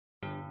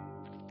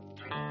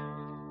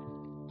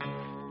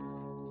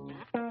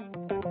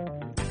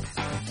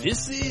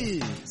This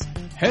is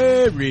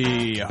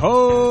Harry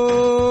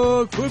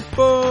Hog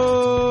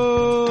Football.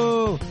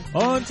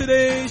 On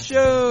today's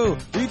show,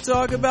 we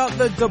talk about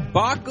the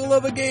debacle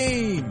of a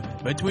game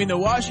between the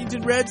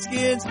Washington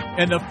Redskins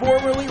and the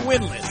formerly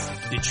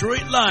winless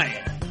Detroit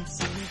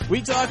Lions.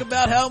 We talk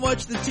about how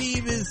much the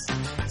team is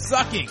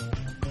sucking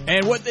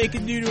and what they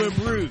can do to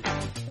improve,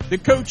 the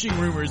coaching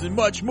rumors, and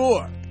much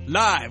more.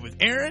 Live with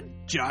Aaron,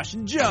 Josh,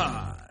 and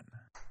John.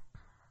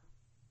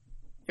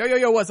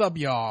 Yo, what's up,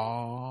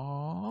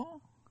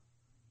 y'all?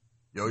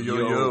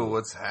 Yo,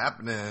 what's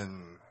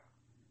happening?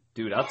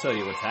 Dude, I'll tell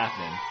you what's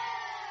happening.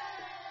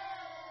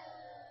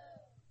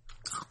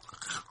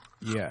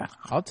 Yeah,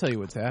 I'll tell you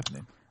what's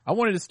happening. I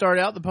wanted to start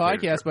out the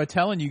podcast by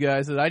telling you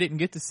guys that I didn't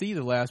get to see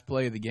the last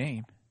play of the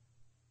game.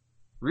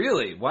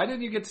 Really? Why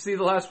didn't you get to see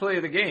the last play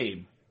of the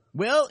game?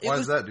 Well, Why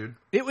is that, dude?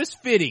 It was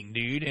fitting,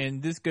 dude,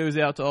 and this goes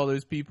out to all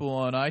those people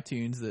on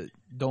iTunes that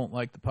don't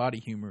like the potty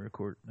humor,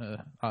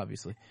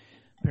 obviously.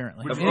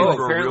 Apparently.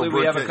 Apparently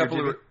we have a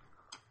couple of...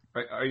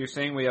 Are you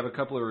saying we have a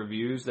couple of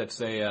reviews that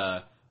say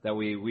that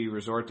we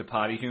resort to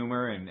potty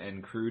humor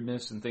and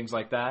crudeness and things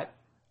like that?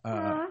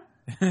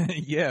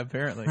 Yeah,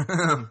 apparently.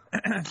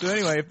 So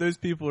anyway, if those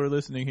people are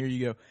listening, here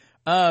you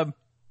go.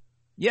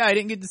 Yeah, I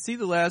didn't get to see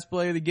the last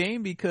play of the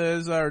game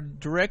because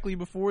directly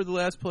before the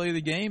last play of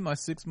the game, my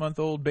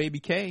 6-month-old baby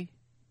Kay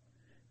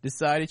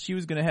decided she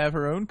was going to have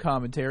her own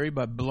commentary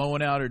by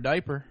blowing out her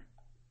diaper.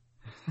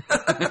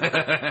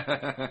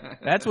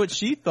 That's what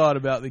she thought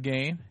about the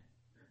game.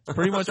 It's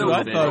pretty much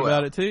what I thought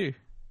about it too.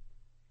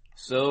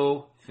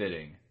 So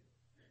fitting.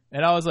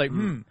 And I was like,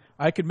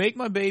 I could make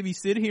my baby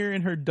sit here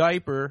in her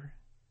diaper,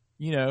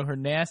 her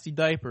nasty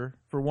diaper,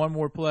 for one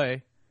more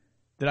play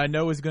that I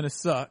know is going to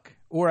suck,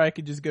 or I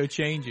could just go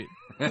change it.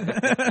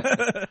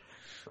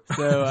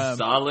 So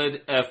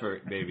solid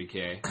effort, baby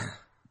K.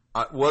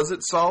 Was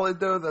it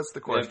solid, though? That's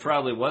the question. It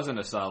probably wasn't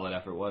a solid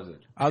effort, was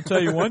it? I'll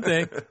tell you one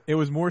thing. It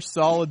was more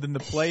solid than the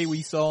play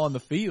we saw on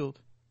the field.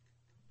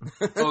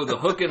 Oh, the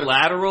hook and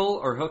lateral,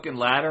 or hook and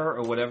ladder,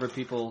 or whatever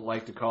people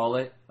like to call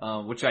it,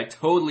 which I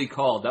totally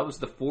called. That was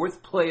the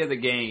fourth play of the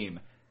game.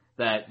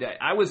 That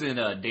I was in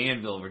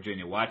Danville,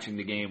 Virginia, watching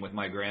the game with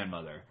my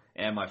grandmother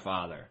and my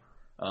father.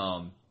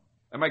 And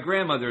my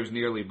grandmother is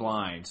nearly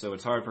blind, so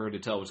it's hard for her to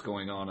tell what's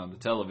going on the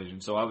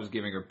television, so I was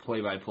giving her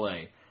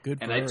play-by-play.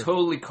 And I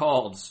totally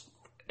called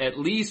at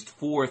least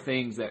 4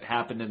 things that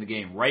happened in the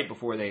game right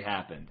before they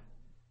happened.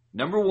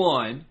 Number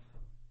 1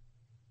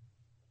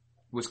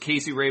 was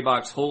Casey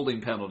Raybach's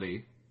holding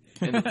penalty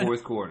in the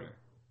fourth quarter.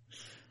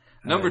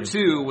 Number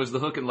 2 was the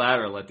hook and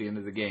lateral at the end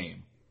of the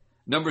game.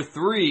 Number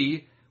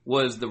 3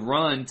 was the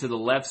run to the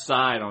left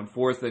side on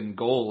 4th and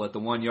goal at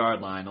the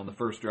 1-yard line on the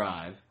first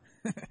drive.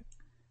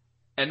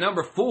 And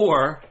number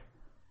 4...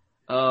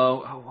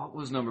 what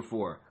was number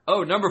 4?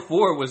 Oh, number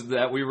 4 was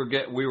that we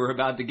were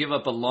about to give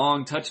up a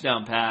long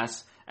touchdown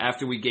pass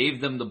after we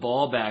gave them the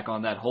ball back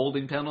on that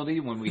holding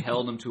penalty when we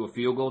held them to a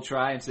field goal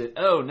try and said,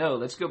 oh no,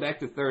 let's go back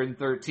to 3rd and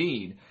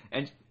 13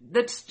 and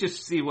let's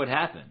just see what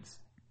happens.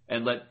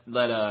 And let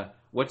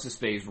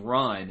what's-his-face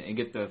run and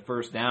get the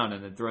first down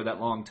and then throw that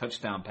long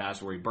touchdown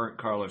pass where he burnt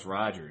Carlos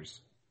Rogers.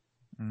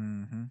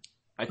 Mm-hmm.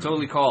 I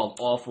totally called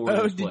all 4 of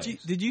those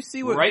plays. Did you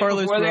see what right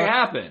Carlos before they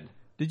happened?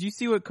 Did you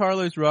see what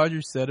Carlos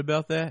Rogers said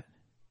about that?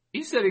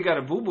 He said he got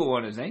a boo-boo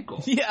on his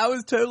ankle. Yeah, I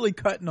was totally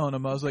cutting on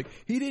him. I was like,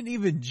 he didn't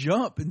even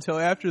jump until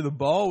after the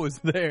ball was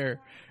there.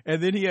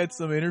 And then he had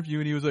some interview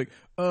and he was like,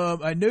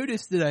 I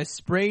noticed that I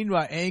sprained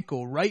my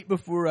ankle right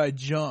before I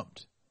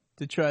jumped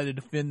to try to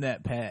defend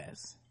that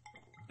pass.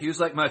 He was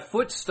like, my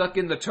foot's stuck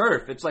in the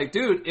turf. It's like,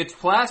 dude, it's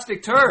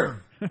plastic turf.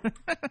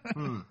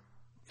 And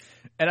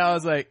I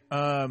was like,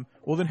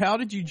 well then how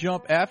did you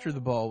jump after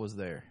the ball was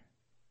there?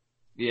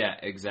 Yeah,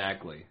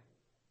 exactly.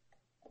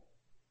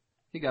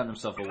 He got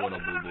himself a little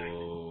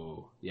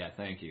boo-boo. Yeah,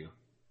 thank you.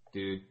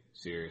 Dude,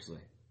 seriously.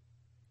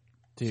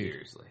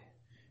 Seriously.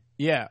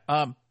 Yeah,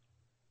 all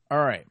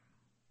right.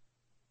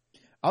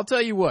 I'll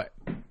tell you what.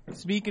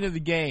 Speaking of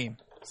the game,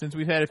 since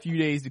we've had a few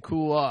days to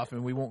cool off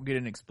and we won't get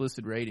an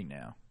explicit rating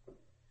now,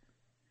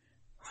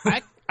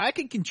 I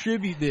can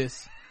contribute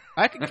this.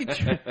 I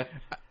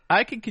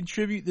can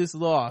contribute this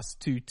loss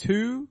to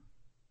 2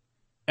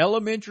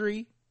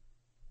 elementary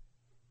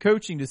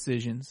coaching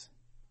decisions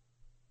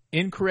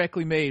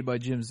incorrectly made by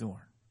Jim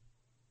Zorn.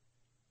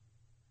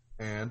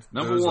 And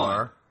number those 1.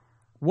 are?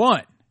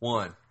 1.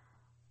 All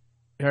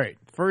right.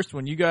 First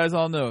one, you guys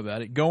all know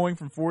about it. Going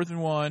from 4th and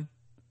 1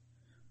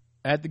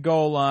 at the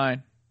goal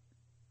line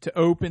to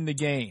open the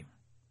game.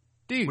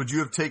 Dude. Would you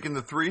have taken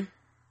the 3?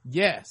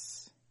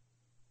 Yes.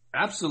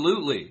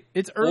 Absolutely.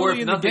 It's early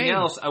in the game. Or if nothing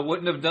else, I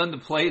wouldn't have done the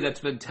play that's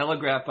been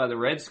telegraphed by the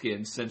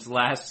Redskins since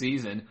last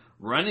season,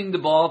 running the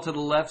ball to the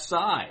left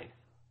side.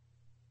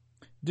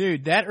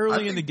 Dude, that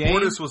early in the game.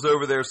 Portis was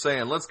over there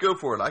saying, let's go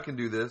for it. I can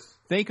do this.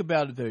 Think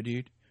about it, though,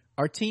 dude.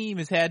 Our team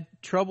has had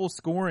trouble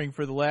scoring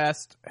for the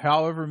last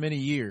however many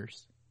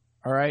years.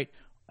 All right?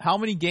 How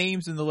many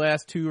games in the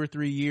last 2 or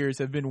 3 years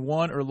have been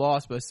won or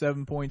lost by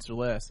 7 points or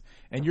less?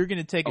 And you're going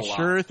to take a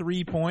sure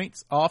 3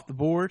 points off the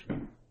board?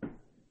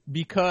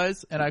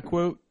 because, and I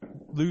quote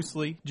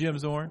loosely Jim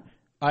Zorn,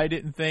 I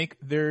didn't think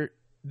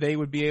they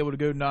would be able to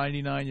go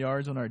 99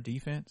 yards on our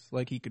defense,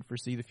 like he could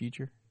foresee the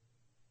future.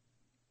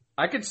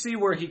 I could see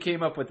where he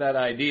came up with that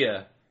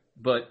idea,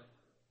 but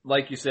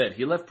like you said,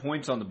 he left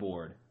points on the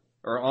board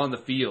or on the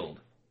field.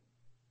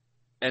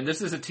 And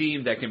this is a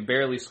team that can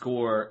barely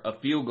score a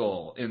field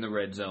goal in the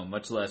red zone,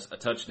 much less a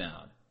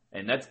touchdown.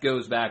 And that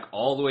goes back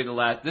all the way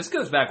to this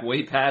goes back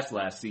way past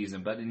last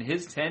season, but in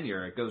his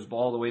tenure, it goes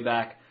all the way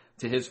back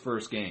to his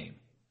first game.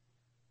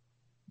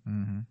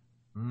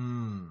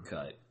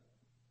 Cut.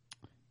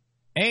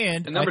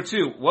 And number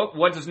 2,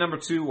 what does number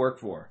 2 work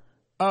for?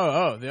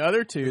 Oh, the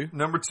other two.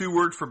 Number 2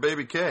 worked for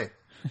Baby K.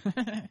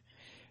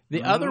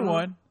 The other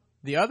one,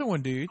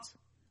 dudes,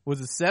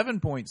 was a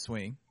 7-point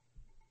swing.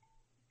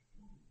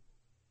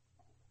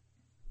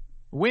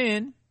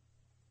 When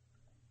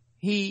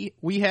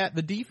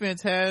the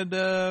defense had, we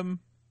were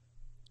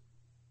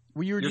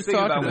You're just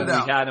thinking talking about when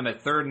about. we had him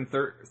at third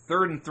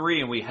and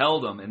 3 and we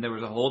held him and there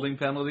was a holding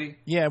penalty.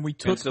 Yeah, we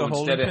took And so the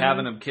holding instead of penalty.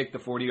 having him kick the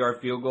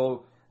 40-yard field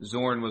goal,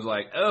 Zorn was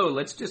like, oh,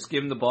 let's just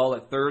give him the ball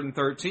at 3rd and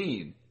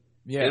 13.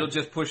 Yeah. It'll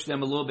just push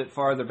them a little bit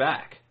farther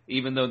back,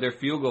 even though their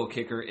field goal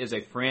kicker is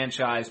a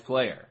franchise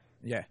player.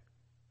 Yeah.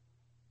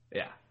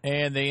 Yeah.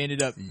 And they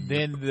ended up,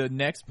 then the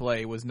next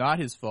play was not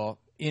his fault.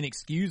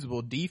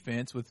 Inexcusable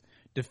defense with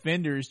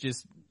defenders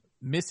just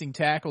missing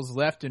tackles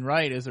left and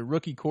right as a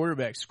rookie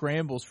quarterback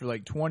scrambles for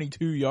like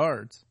 22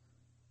 yards.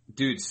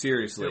 Dude,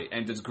 seriously.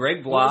 And does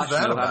Greg What was Blosh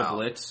that know how about? to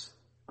blitz?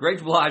 Greg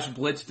Blosh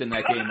blitzed in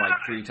that game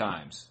like 3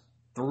 times.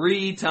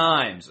 3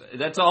 times.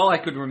 That's all I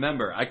could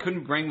remember. I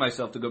couldn't bring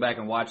myself to go back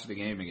and watch the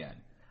game again.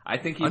 I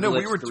think he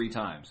blitzed 3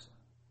 times.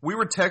 We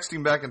were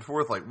texting back and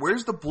forth like,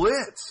 where's the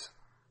blitz?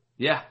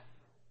 Yeah,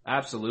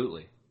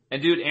 absolutely.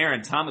 And dude,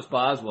 Aaron, Thomas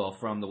Boswell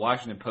from the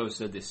Washington Post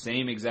said the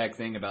same exact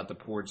thing about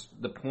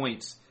the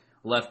points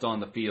left on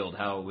the field,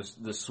 how it was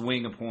the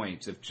swing of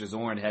points if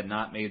Zorn had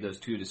not made those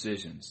 2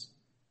 decisions.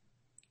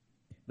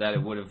 That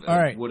it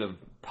would have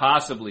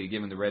possibly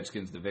given the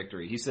Redskins the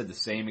victory. He said the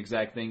same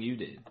exact thing you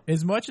did.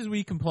 As much as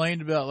we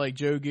complained about like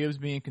Joe Gibbs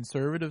being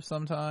conservative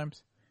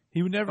sometimes,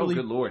 he would never leave.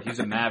 Good Lord, he's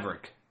a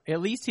maverick.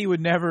 At least he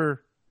would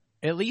never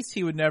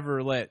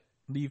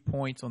leave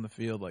points on the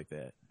field like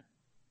that.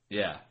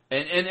 Yeah.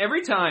 And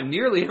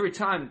nearly every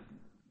time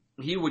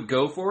he would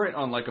go for it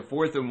on like a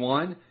 4th and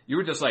 1, you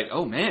were just like,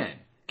 oh man,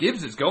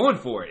 Gibbs is going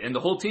for it. And the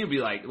whole team would be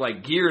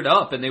like geared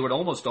up and they would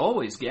almost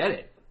always get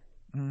it.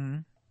 Mm-hmm.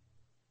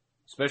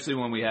 Especially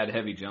when we had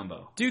heavy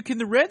jumbo. Dude, can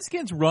the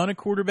Redskins run a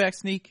quarterback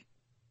sneak?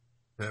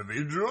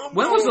 Heavy jumbo.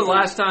 When was the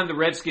last time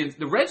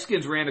the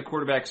Redskins ran a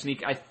quarterback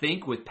sneak, I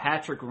think, with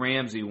Patrick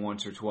Ramsey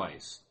once or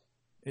twice.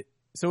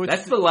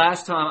 That's the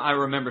last time I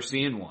remember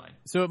seeing one.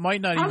 So it might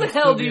not How even the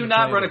hell still do be you in the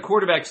not playbook. run a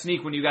quarterback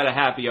sneak when you got a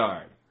half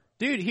yard?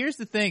 Dude, here's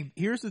the thing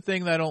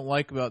that I don't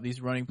like about these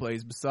running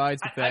plays,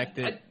 besides the fact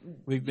that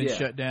we've been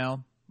shut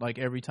down like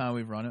every time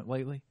we've run it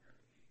lately.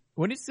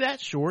 When it's that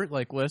short,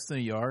 like less than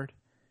a yard,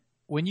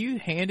 when you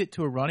hand it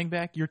to a running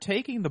back, you're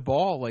taking the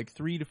ball like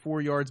 3 to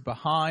 4 yards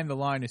behind the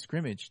line of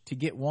scrimmage to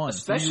get one.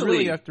 Especially, so you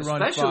really have to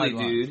run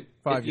dude,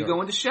 if you yards.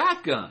 go into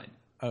shotgun.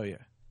 Oh, yeah.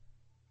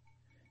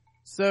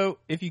 So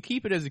if you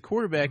keep it as a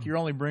quarterback, you're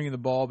only bringing the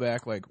ball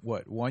back like,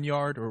 1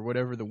 yard or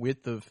whatever the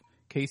width of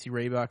Casey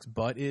Raybach's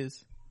butt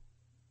is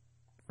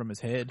from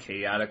his head.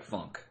 Chaotic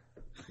funk.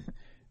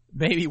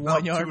 Maybe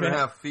About 1 yard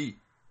 2.5 feet.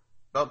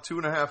 About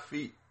 2.5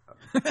 feet.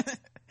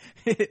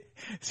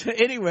 So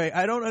anyway,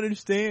 I don't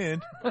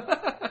understand.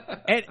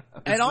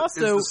 And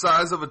also, it's the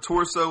size of a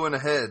torso and a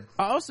head.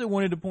 I also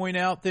wanted to point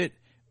out that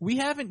we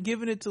haven't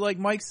given it to like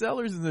Mike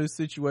Sellers in those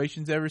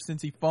situations ever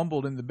since he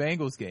fumbled in the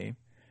Bengals game.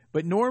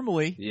 But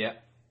normally,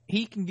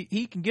 he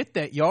can get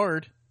that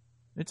yard.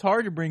 It's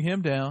hard to bring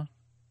him down.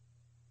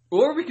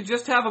 Or we could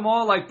just have them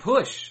all like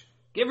push.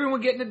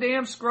 Everyone get in a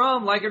damn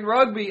scrum like in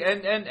rugby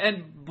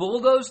and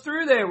bulldoze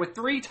through there with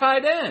 3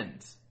 tight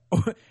ends.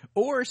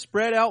 Or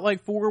spread out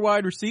like 4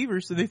 wide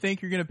receivers so they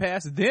think you're going to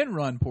pass, then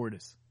run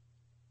Portis.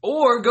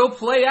 Or go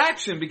play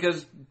action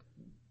because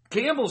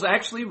Campbell's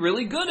actually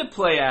really good at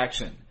play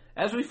action,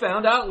 as we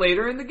found out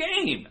later in the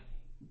game.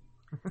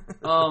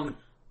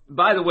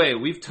 By the way,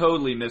 we've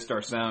totally missed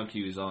our sound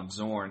cues on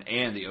Zorn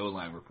and the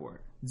O-line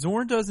report.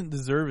 Zorn doesn't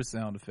deserve a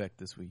sound effect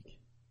this week.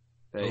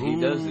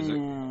 He does deserve.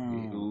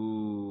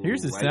 Ooh.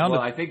 Here's the sound.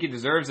 I think he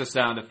deserves a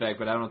sound effect,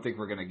 but I don't think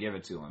we're going to give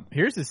it to him.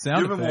 Here's the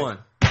sound Give effect. him one.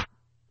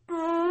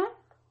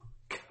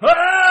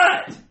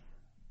 Cut!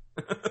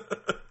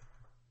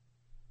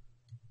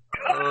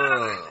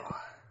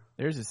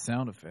 There's his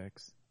sound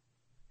effects.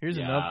 Here's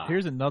Yeah.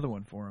 another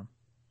one for him.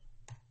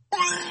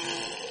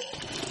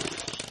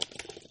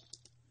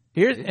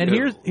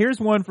 Here's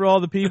one for all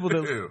the people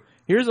that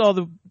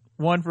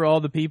one for all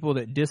the people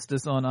that dissed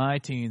us on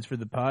iTunes for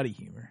the potty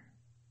humor.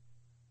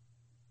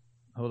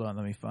 Hold on,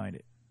 let me find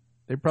it.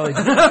 They're probably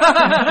Dude,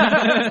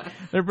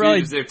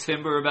 is their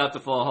timber about to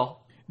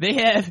fall? They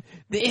have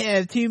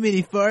too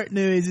many fart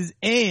noises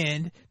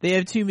and they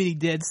have too many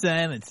dead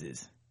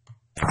silences.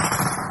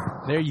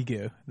 There you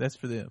go. That's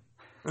for them.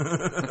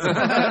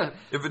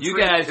 You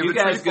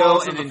guys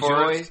go and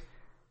enjoy.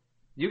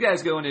 You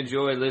guys go and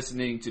enjoy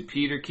listening to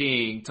Peter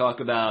King talk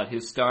about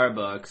his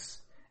Starbucks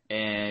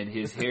and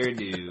his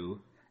hairdo,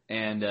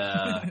 and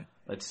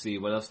let's see,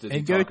 what else does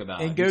he talk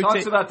about? He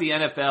talks about the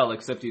NFL,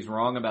 except he's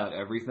wrong about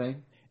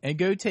everything. And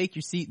go take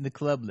your seat in the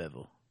club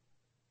level.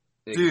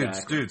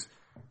 Exactly. Dudes,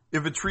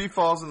 if a tree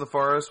falls in the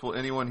forest, will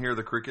anyone hear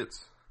the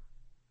crickets?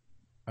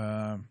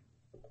 No.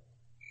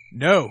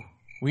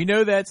 We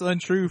know that's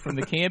untrue from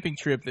the camping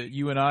trip that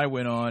you and I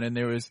went on, and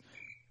there was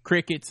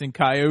crickets and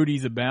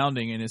coyotes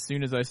abounding, and as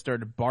soon as I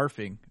started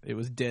barfing, it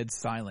was dead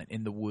silent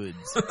in the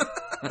woods.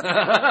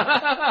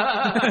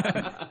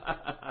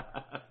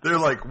 They're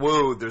like,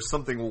 whoa, there's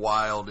something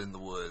wild in the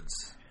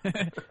woods.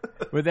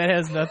 But that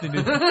has nothing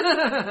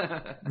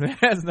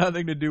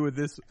to do with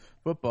this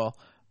football.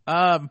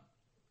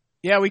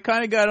 Yeah, we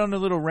kind of got on a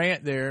little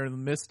rant there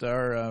and missed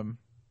our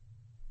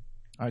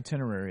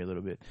itinerary a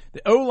little bit.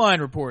 The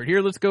O-line report.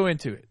 Here, let's go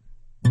into it.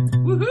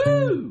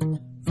 Woohoo!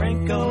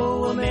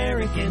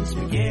 Franco-American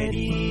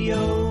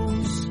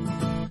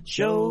SpaghettiOs.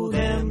 Show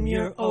them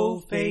your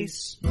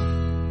O-face.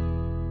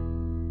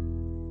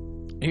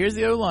 Here's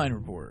the O-line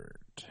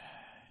report.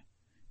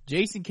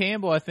 Jason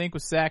Campbell, I think,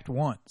 was sacked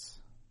once,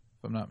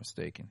 if I'm not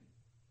mistaken.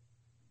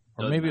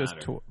 Or maybe it was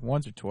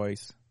once or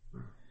twice.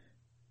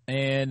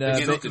 And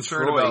I'm still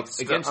concerned about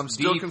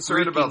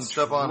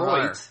Stephon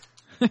Hire.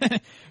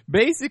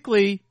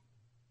 Basically,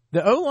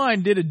 the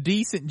O-line did a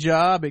decent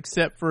job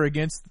except for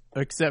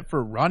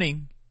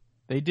running.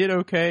 They did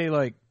okay,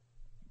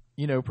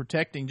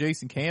 protecting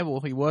Jason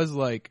Campbell. He was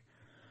like,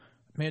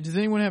 man, does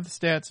anyone have the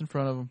stats in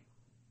front of him?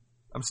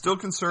 I'm still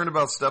concerned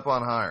about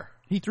Stephon Hire.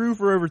 He threw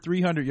for over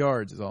 300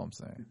 yards, is all I'm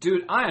saying.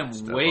 Dude, I am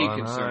way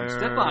concerned.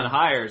 Stephon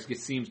Hire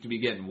seems to be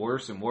getting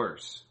worse and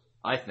worse,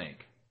 I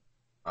think.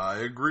 I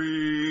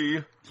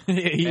agree.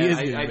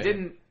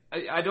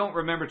 I don't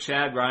remember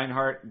Chad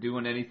Reinhardt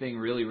doing anything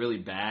really, really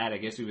bad. I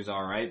guess he was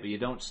all right, but you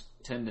don't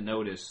tend to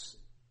notice.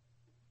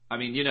 I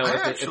mean,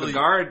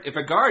 if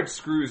a guard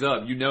screws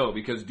up,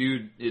 because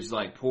dude is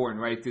like pouring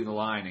right through the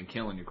line and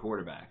killing your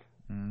quarterback.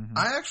 Mm-hmm.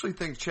 I actually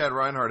think Chad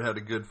Reinhardt had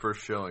a good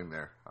first showing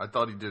there. I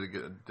thought he did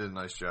a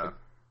nice job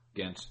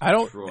against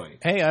Detroit.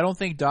 Hey, I don't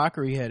think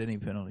Dockery had any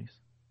penalties.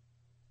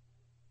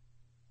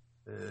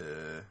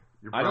 I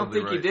don't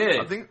think he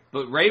did.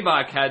 But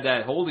Raybach had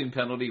that holding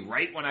penalty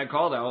right when I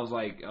called it. I was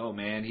like, oh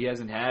man, he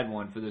hasn't had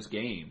one for this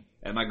game.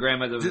 And my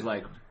grandmother was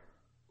like,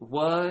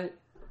 what?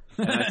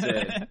 And I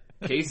said,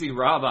 Casey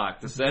Raybach,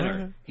 the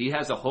center, he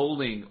has a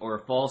holding or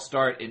a false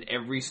start in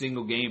every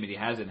single game, and he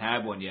hasn't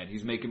had one yet.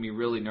 He's making me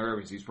really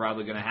nervous. He's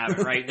probably going to have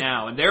it right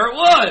now. And there it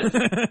was!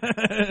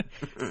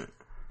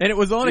 And it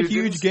was on a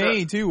huge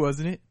gain, too,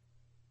 wasn't it?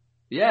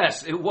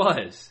 Yes, it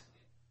was.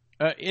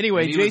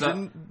 Anyway,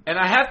 Jason... and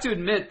I have to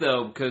admit,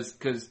 though, because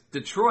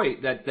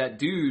Detroit, that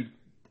dude,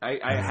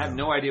 I have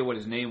no idea what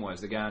his name was,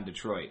 the guy in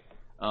Detroit.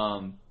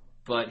 But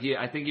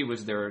I think he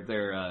was their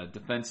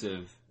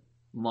defensive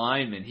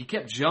lineman. He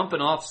kept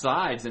jumping off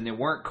sides, and they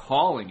weren't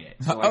calling it.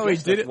 So I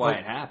guess that's why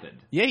it happened.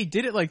 Yeah, he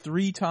did it like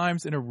 3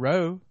 times in a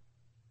row.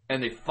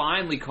 And they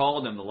finally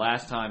called him the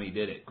last time he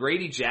did it.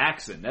 Grady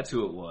Jackson, that's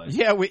who it was.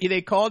 Yeah,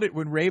 they called it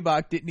when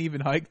Raybach didn't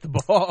even hike the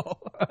ball.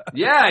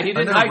 Yeah, he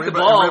didn't hike the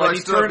ball, and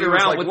he turned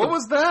around with what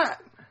was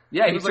that?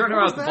 Yeah, he turned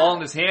around with the ball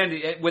in his hand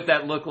with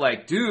that look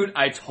like, dude,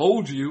 I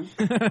told you.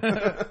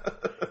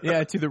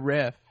 Yeah, to the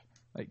ref.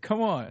 Like,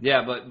 come on.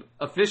 Yeah, but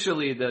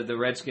officially the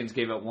Redskins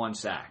gave up 1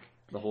 sack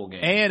the whole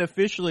game. And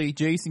officially,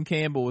 Jason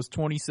Campbell was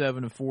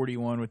 27 of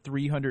 41 with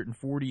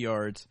 340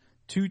 yards,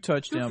 2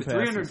 touchdown passes.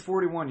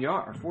 341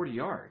 yards, 40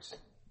 yards.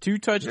 2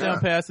 touchdown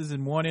passes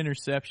and 1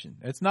 interception.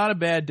 It's not a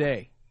bad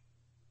day,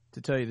 to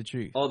tell you the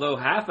truth. Although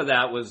half of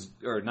that was,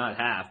 or not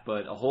half,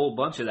 but a whole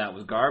bunch of that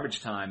was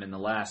garbage time in the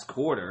last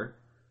quarter.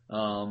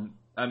 I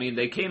mean,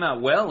 they came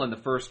out well in the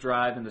first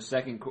drive, in the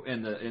second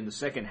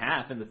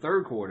half, in the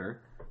third quarter,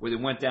 where they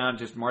went down,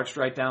 just marched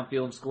right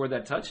downfield and scored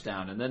that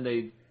touchdown, and then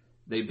they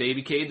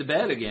baby K'd the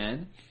bed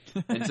again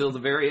until the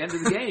very end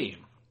of the game.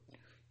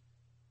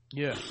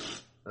 Yeah.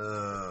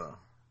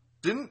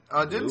 Didn't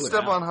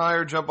Stephon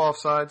Hire jump off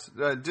sides?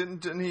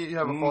 Didn't he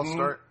have a false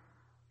start?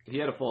 He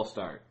had a false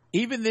start.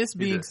 Even this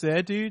being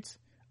said, dudes,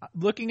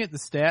 looking at the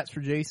stats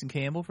for Jason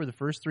Campbell for the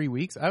first 3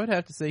 weeks, I would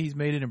have to say he's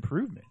made an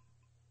improvement.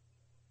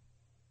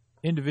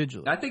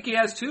 Individually. I think he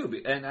has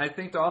too, and I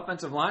think the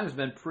offensive line has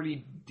been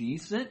pretty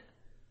decent.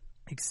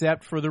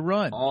 Except for the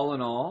run. All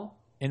in all.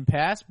 In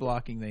pass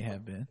blocking, they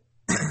have been.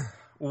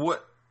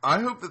 What? I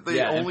hope that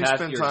they only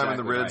spend time in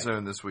the red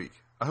zone this week.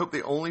 I hope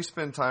they only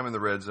spend time in the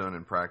red zone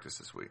in practice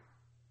this week.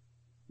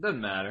 Doesn't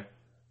matter.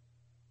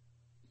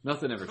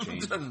 Nothing ever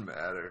changes. Doesn't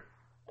matter.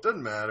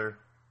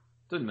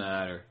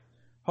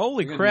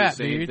 Holy crap,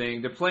 dude.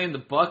 Thing. They're playing the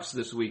Bucks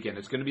this weekend.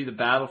 It's going to be the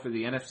battle for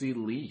the NFC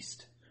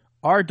least.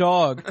 Our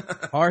dog,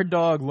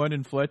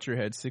 London Fletcher,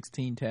 had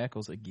 16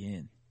 tackles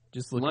again.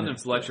 Just looking London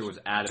Fletcher was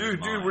out of his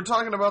mind. Dude, we're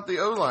talking about the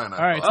O-line. All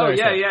right.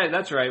 Yeah,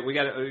 that's right. We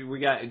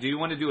got. Do you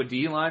want to do a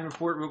D-line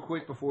report real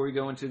quick before we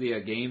go into the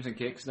games and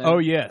kicks? Then? Oh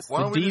yes.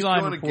 Why don't we just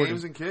go into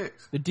games and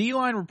kicks? The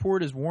D-line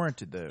report is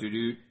warranted though,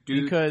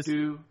 because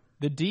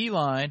the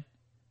D-line.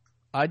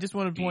 I just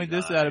want to point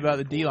this out about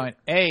the D-line.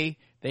 A,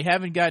 they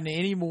haven't gotten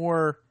any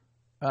more,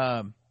 pressure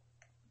on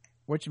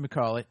the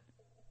quarterback.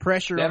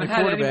 They haven't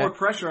had any more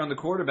pressure on the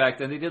quarterback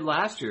than they did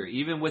last year,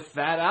 even with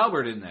Fat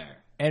Albert in there.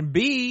 And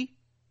B,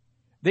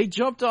 they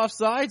jumped off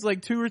sides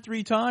like 2 or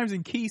 3 times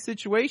in key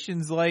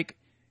situations, like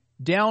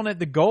down at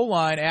the goal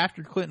line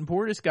after Clinton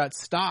Portis got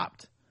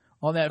stopped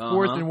on that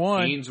 4th and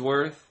 1.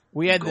 Ainsworth,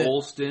 we had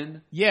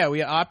Golston. we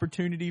had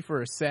opportunity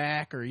for a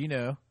sack or,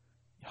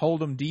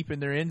 hold them deep in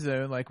their end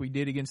zone like we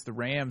did against the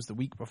Rams the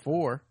week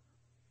before.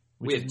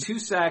 We had 2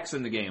 sacks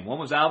in the game. One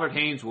was Albert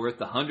Ainsworth,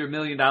 the $100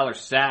 million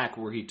sack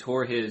where he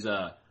tore his,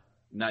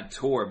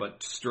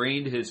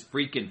 strained his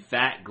freaking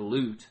fat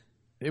glute.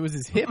 It was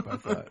his hip, I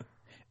thought.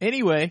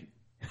 Anyway.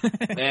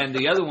 And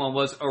the other one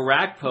was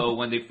Arakpo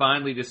when they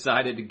finally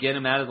decided to get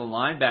him out of the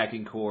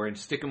linebacking core and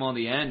stick him on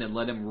the end and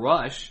let him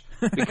rush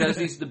because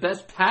he's the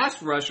best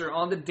pass rusher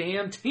on the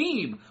damn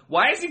team.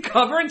 Why is he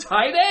covering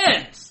tight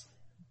ends?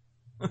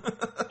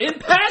 In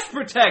pass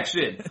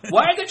protection.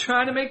 Why are they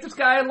trying to make this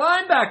guy a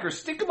linebacker?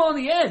 Stick him on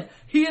the end.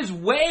 He is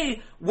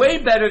way,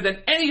 way better than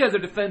any other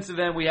defensive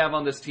end we have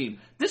on this team.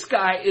 This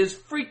guy is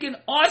freaking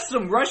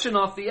awesome rushing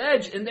off the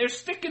edge, and they're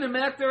sticking him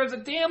out there as a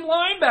damn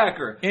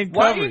linebacker.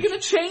 Why are you going to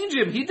change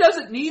him? He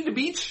doesn't need to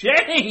be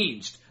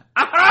changed.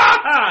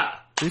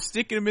 Ah! They're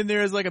sticking him in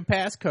there as like a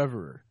pass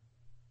coverer.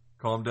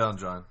 Calm down,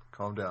 John.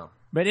 Calm down.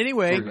 But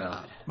anyway,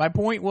 my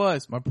point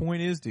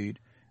is, dude,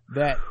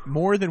 that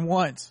more than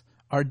once,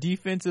 our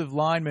defensive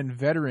linemen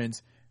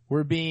veterans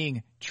were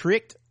being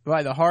tricked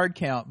by the hard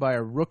count by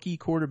a rookie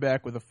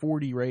quarterback with a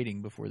 40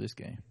 rating before this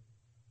game.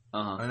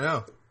 I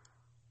know.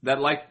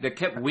 That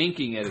kept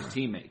winking at his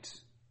teammates.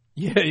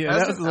 Yeah.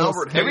 That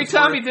was every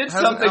time he did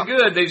something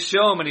good, they'd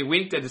show him and he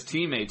winked at his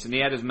teammates and he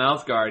had his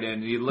mouth guard in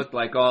and he looked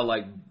like all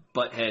like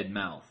butthead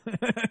mouth.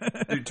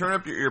 Dude, turn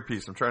up your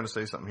earpiece. I'm trying to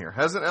say something here.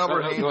 Hasn't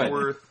Albert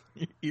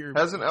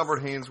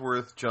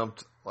Ainsworth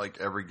jumped like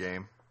every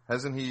game?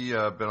 Hasn't he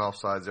been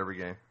offsides every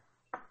game?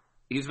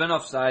 He's been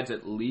offsides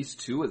at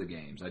least 2 of the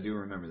games. I do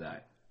remember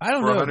that. I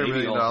don't know. $100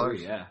 million.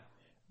 3, yeah.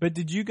 But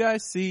did you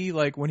guys see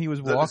like when he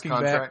was walking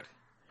back?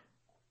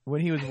 When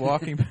he was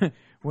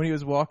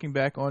walking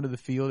back onto the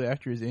field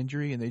after his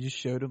injury, and they just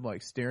showed him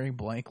like staring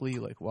blankly,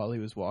 like while he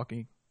was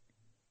walking.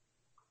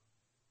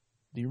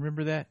 Do you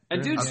remember that?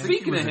 And dude,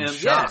 speaking of him,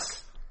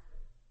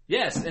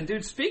 yes, and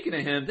dude, speaking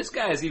of him, this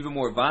guy is even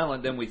more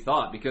violent than we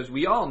thought because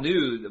we all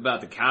knew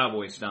about the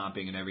cowboy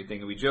stomping and everything,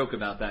 and we joke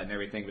about that and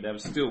everything, but that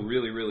was still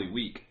really, really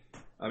weak.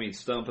 I mean,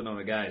 stomping on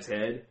a guy's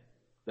head,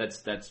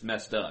 that's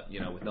messed up,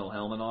 with no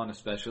helmet on,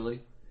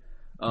 especially.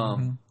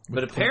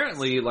 But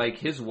apparently, like,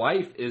 his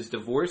wife is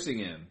divorcing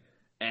him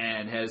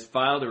and has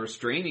filed a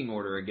restraining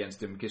order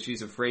against him because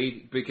she's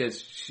afraid,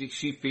 because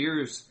she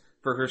fears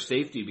for her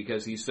safety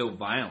because he's so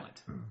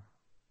violent.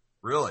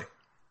 Really?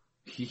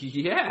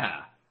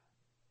 Yeah.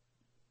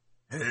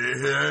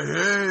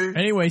 Hey.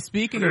 Anyway,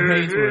 speaking of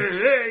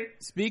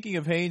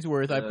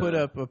Ainsworth, I put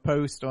up a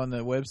post on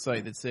the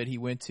website that said he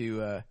went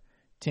to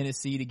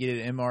Tennessee to get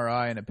an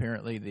MRI, and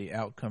apparently the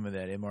outcome of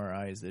that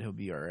MRI is that he'll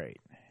be all right.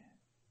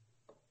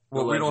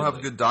 Well, we don't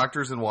have good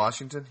doctors in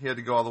Washington. He had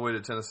to go all the way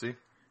to Tennessee.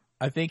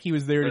 I think he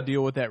was there to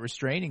deal with that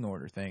restraining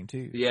order thing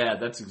too. Yeah,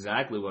 that's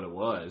exactly what it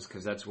was,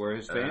 because that's where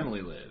his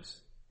family lives.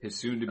 His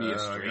soon-to-be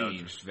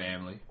estranged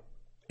family.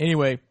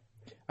 Anyway,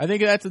 I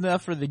think that's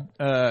enough for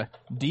the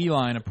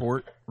D-line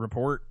report.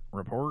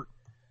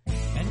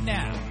 And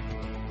now,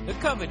 the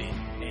coveted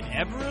and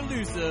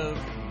ever-elusive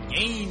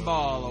Game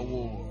Ball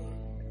Award.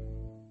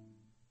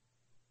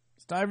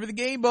 It's time for the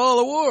Game Ball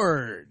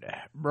Award,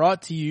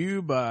 brought to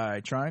you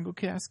by Triangle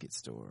Casket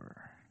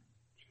Store.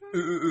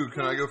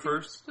 Can I go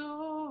first?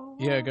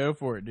 Yeah, go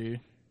for it,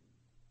 dude.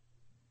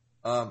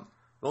 The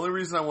only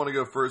reason I want to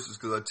go first is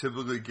because I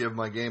typically give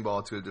my game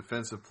ball to a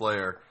defensive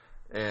player,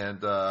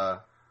 and I'm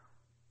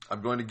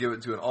going to give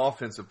it to an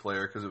offensive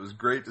player because it was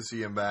great to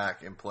see him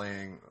back and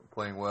playing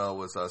well.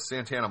 Was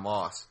Santana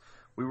Moss.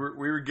 We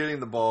were getting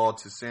the ball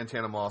to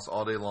Santana Moss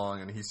all day long,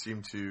 and he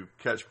seemed to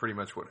catch pretty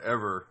much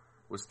whatever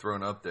was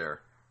thrown up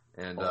there.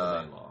 And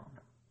all day long.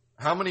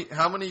 How many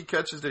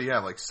catches did he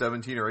have? Like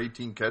 17 or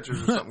 18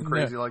 catches or something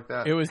crazy like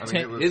that? It was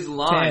 10. His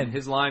line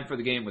for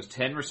the game was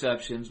 10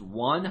 receptions,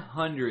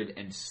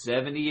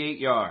 178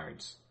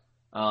 yards,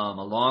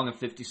 along of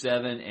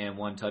 57 and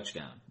 1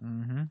 touchdown.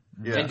 Mm-hmm.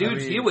 Yeah, and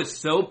dude, he was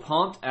so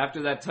pumped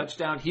after that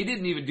touchdown. He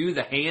didn't even do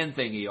the hand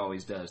thing he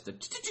always does, the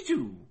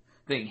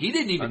thing. He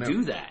didn't even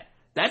do that.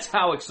 That's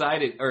how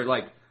excited or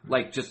like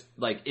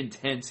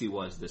intense he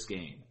was this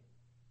game.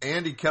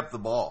 And he kept the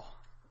ball.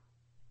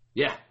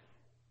 Yeah.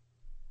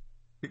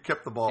 He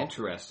kept the ball.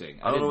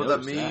 Interesting. I don't know what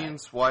that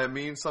means, why it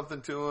means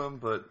something to him,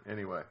 but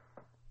anyway.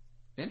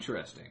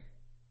 Interesting.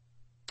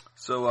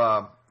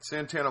 So,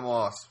 Santana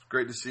Moss,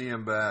 great to see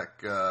him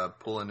back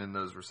pulling in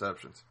those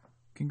receptions.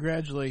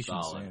 Congratulations,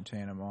 Solid.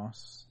 Santana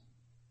Moss.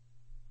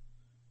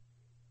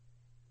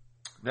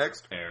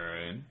 Next.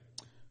 Aaron.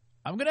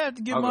 I'm gonna have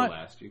to give I'll go mine.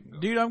 last. You can go.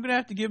 Dude, I'm gonna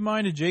have to give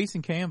mine to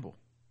Jason Campbell.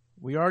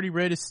 We already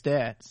read his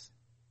stats.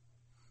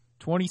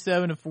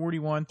 27 of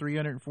 41,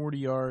 340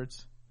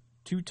 yards,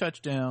 2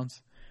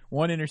 touchdowns,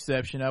 1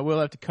 interception. I will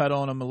have to cut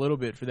on him a little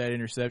bit for that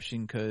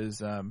interception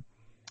because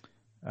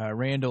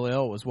Randall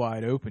L was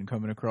wide open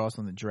coming across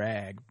on the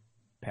drag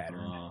pattern.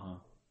 Uh-huh.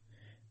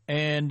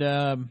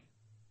 And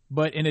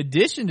but in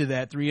addition to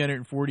that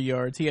 340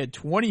 yards, he had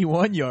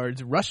 21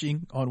 yards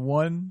rushing on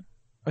 1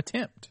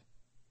 attempt.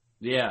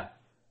 Yeah.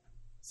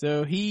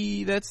 So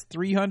that's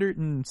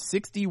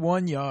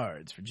 361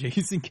 yards for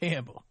Jason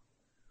Campbell.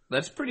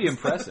 That's pretty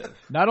impressive.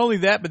 Not only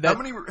that, but How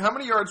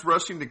many yards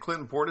rushing did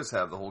Clinton Portis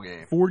have the whole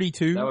game?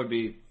 42 That would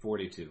be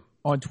 42.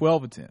 on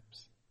 12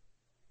 attempts.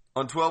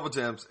 On 12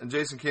 attempts, and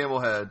Jason Campbell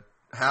had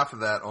half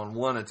of that on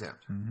 1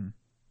 attempt. Mm-hmm.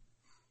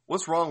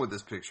 What's wrong with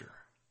this picture?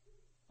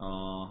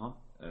 Uh-huh.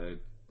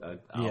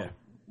 Yeah.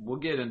 We'll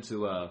get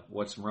into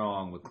what's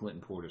wrong with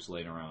Clinton Portis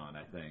later on,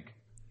 I think.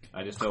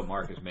 I just hope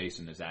Marcus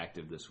Mason is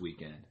active this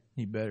weekend.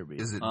 He better be.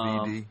 Is it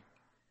VD?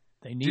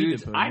 They need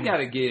Dudes, to put I him. got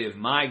to give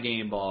my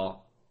game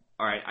ball.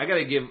 All right, I got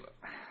to give.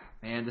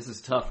 Man, this is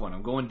a tough one.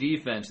 I'm going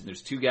defense, and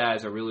there's 2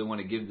 guys I really want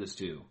to give this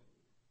to.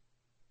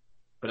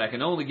 But I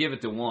can only give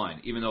it to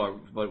one,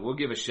 but we'll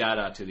give a shout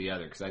out to the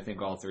other because I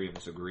think all 3 of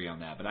us agree on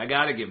that. But I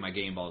got to give my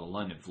game ball to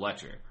London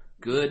Fletcher.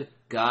 Good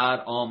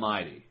God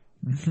Almighty.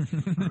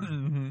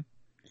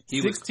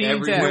 He was 16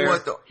 everywhere.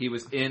 tackles. He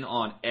was in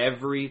on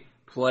every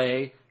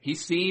play. He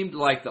seemed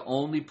like the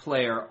only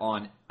player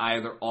on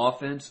either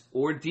offense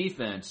or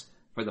defense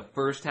for the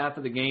first half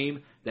of the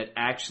game that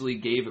actually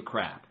gave a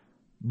crap.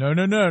 No.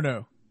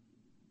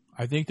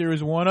 I think there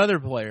was one other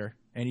player,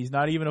 and he's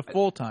not even a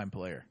full-time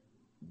player.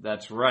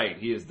 That's right.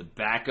 He is the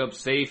backup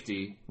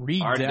safety.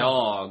 Reed our Doughty.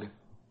 dog,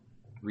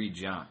 Reed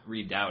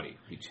Doughty.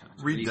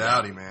 Reed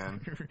Doughty,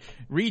 man.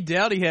 Reed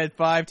Doughty had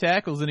 5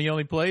 tackles, and he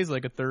only plays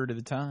like a third of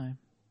the time.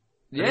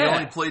 And he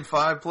only played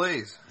 5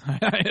 plays.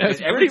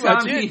 That's every pretty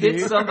much time he it,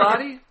 hits dude.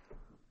 somebody,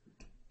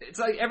 it's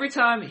like every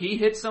time he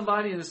hits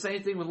somebody, and the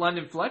same thing with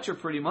London Fletcher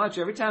pretty much.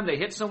 Every time they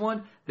hit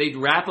someone, they'd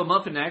wrap him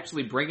up and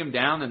actually bring him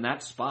down in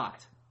that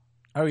spot.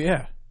 Oh,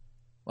 yeah.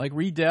 Like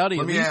Reed Doughty,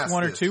 Let at me least ask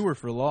 1 or this. 2 were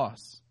for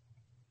loss.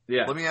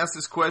 Yeah. Let me ask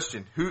this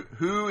question.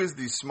 Who is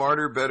the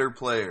smarter, better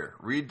player?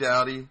 Reed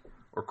Doughty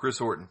or Chris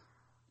Horton?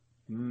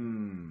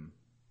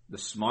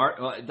 That's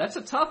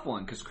a tough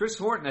one because Chris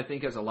Horton, I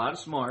think, has a lot of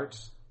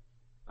smarts.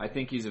 I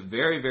think he's a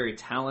very, very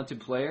talented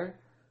player.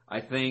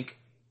 I think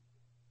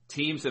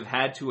teams have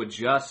had to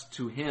adjust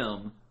to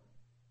him,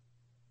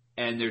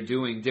 and they're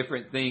doing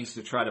different things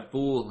to try to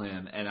fool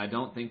him, and I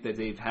don't think that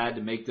they've had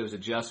to make those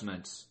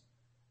adjustments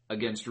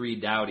against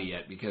Reed Doughty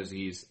yet because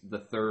he's the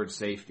 3rd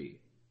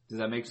safety. Does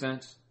that make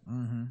sense?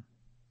 Mm-hmm.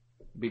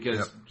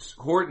 Because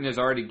Horton has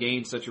already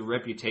gained such a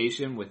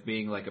reputation with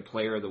being like a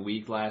player of the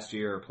week last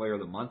year, or player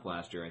of the month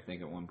last year, I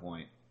think at one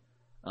point.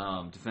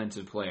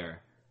 Defensive player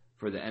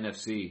for the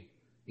NFC.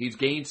 He's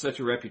gained such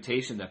a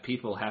reputation that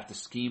people have to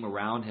scheme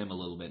around him a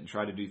little bit and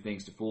try to do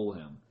things to fool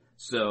him.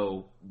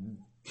 So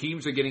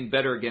teams are getting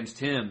better against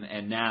him,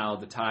 and now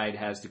the tide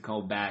has to go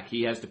back.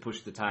 He has to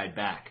push the tide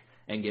back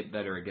and get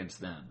better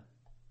against them.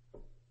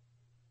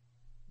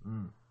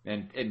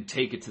 And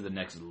take it to the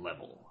next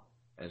level,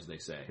 as they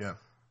say. Yeah.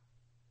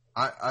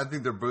 I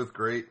think they're both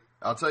great.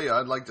 I'll tell you,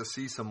 I'd like to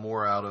see some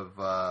more out of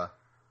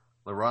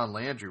LaRon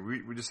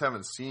Landry. We just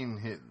haven't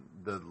seen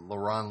the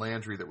LaRon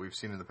Landry that we've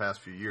seen in the past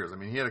few years. I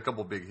mean, he had a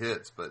couple big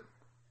hits, but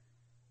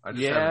I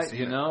just haven't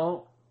seen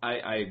it.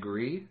 I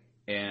agree,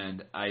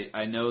 and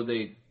I know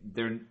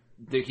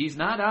he's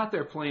not out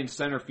there playing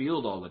center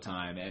field all the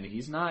time, and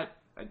he's not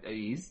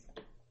doing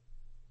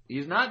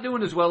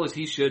as well as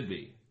he should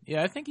be.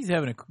 Yeah, I think he's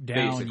having a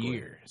down Basically.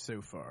 year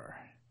so far.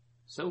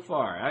 So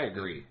far, I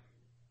agree.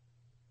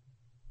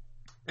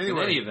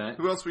 Anyway, In any event,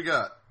 who else we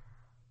got?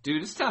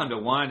 dude, it's time to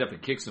wind up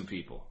and kick some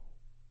people.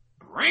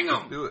 Bring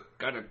them. Do it.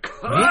 Gotta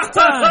It's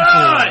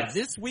time for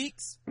this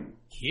week's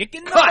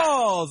Kicking the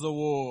Balls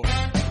Award.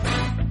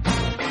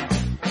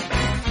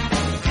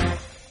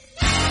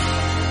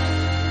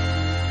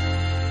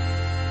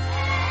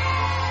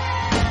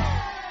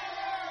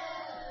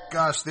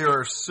 Gosh, there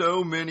are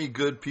so many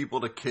good people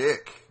to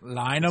kick.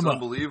 Line It's them up.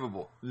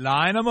 unbelievable.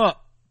 Line them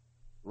up.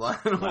 Line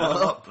them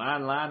up.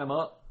 Line them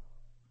up.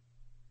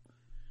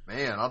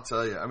 Man, I'll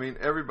tell you. I mean,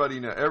 everybody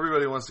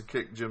wants to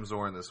kick Jim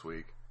Zorn this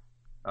week.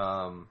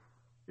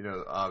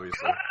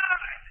 Obviously.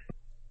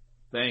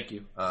 Thank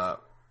you.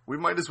 We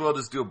might as well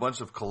just do a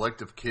bunch of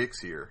collective kicks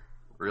here.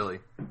 Really.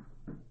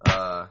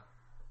 I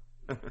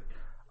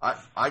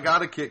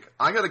gotta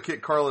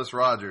kick Carlos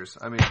Rogers.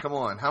 I mean, come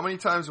on. How many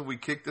times have we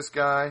kicked this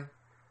guy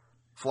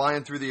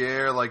flying through the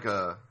air like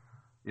a,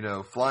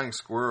 flying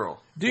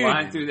squirrel? Dude,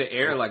 Flying through the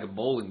air like a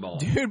bowling ball.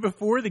 Dude,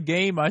 before the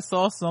game, I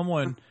saw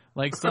someone,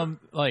 some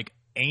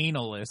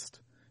analyst,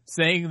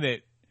 saying that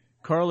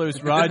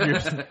Carlos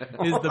Rogers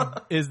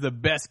is the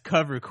best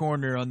cover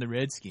corner on the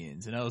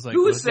Redskins, and I was like,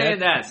 Who was saying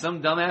that?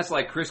 Some dumbass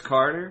like Chris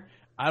Carter?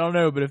 I don't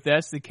know, but if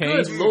that's the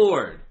case, Good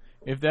Lord.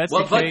 if that's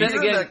Well, the but case, then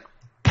again,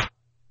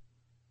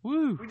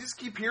 woo. We just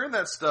keep hearing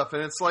that stuff,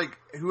 and it's like,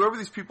 whoever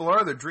these people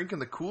are, they're drinking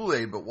the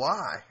Kool-Aid, but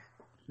why?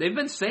 they've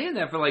been saying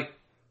that for like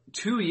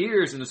 2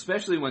 years, and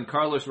especially when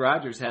Carlos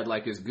Rogers had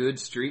like his good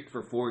streak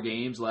for 4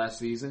 games last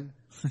season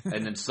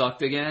and then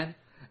sucked again.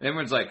 And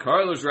everyone's like,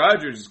 Carlos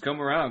Rogers has come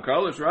around.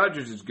 Carlos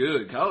Rogers is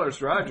good. Carlos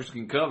Rogers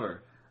can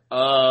cover.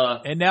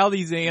 And now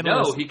these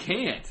analysts, No, he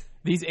can't.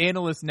 these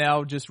analysts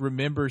now just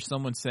remember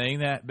someone saying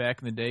that back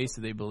in the day,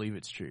 so they believe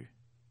it's true.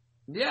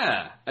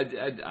 Yeah, I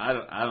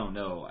don't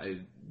know.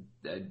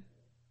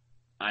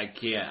 I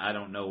can't. I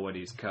don't know what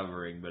he's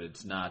covering, but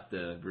it's not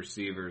the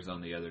receivers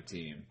on the other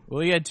team.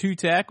 Well, he had 2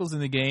 tackles in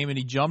the game, and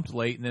he jumped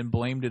late and then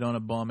blamed it on a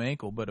bum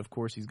ankle, but of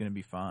course he's going to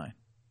be fine.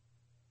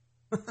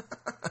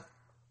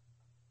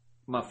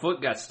 My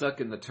foot got stuck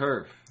in the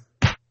turf.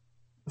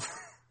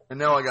 And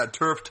now I got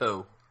turf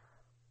toe.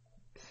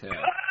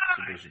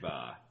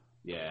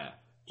 Yeah,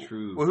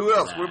 true. Well, who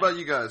else? That. What about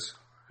you guys?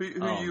 Who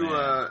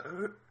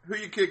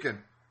you kicking?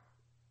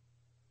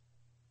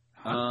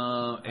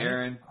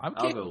 Aaron,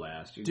 I'll go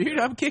last. You Dude,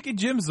 go. I'm kicking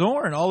Jim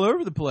Zorn all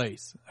over the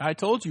place. I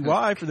told you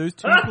why for those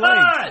 2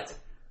 plays.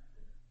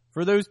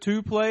 For those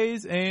 2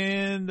 plays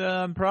and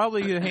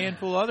probably a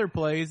handful of other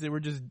plays that were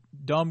just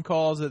dumb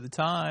calls at the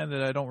time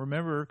that I don't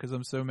remember because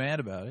I'm so mad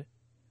about it.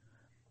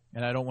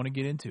 And I don't want to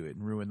get into it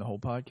and ruin the whole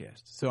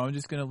podcast. So I'm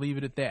just going to leave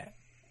it at that.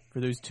 For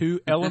those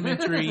 2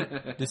 elementary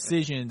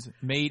decisions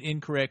made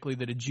incorrectly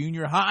that a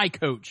junior high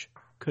coach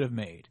could have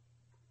made.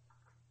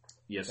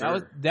 Yes,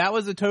 sir. That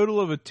was a total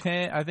of a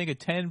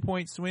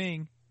 10-point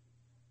swing.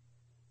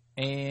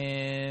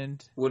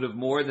 And Would have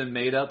more than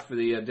made up for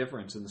the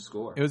difference in the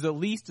score. it was at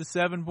least a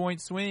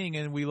 7-point swing,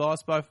 and we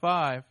lost by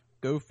 5.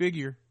 Go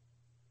figure.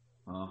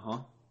 Uh-huh.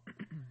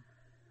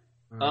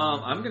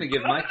 I'm gonna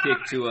give my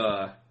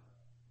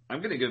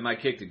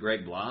kick to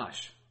Greg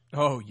Blash.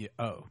 Oh, yeah.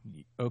 Oh,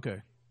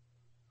 okay.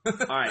 All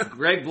right,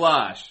 Greg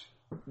Blash.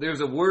 There's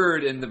a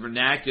word in the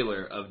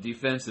vernacular of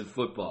defensive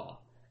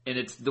football, and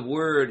it's the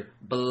word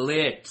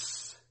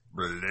blitz.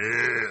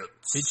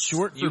 Blitz. It's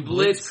short for You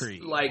blitz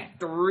blitzkrieg. like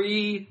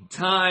 3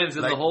 times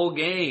in the whole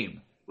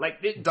game.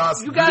 Like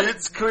Das you got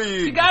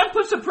Blitzkrieg. You got to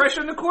put some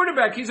pressure on the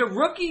quarterback. He's a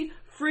rookie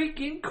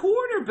freaking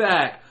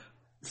quarterback.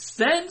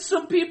 Send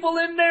some people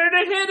in there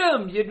to hit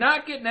him. You're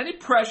not getting any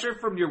pressure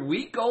from your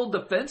weak old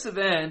defensive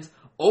ends.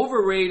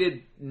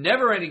 Overrated,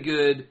 never any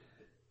good,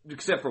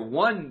 except for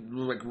one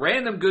like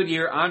random good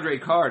year, Andre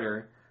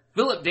Carter.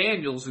 Philip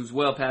Daniels, who's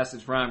well past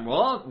his prime.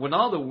 When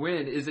all the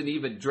wind isn't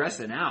even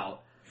dressing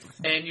out.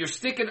 And you're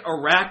sticking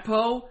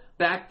Arakpo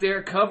back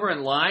there covering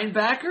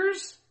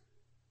linebackers?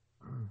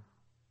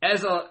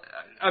 As a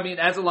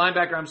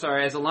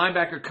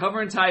linebacker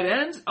covering tight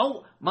ends?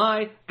 Oh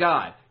my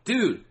God.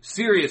 Dude,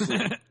 seriously.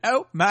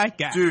 Oh, my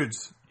God.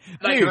 Dudes.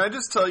 Like, Can I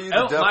just tell you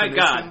the oh definition? my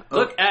God.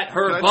 Look at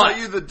her Can butt.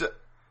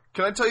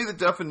 I tell you the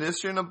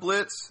definition of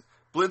blitz?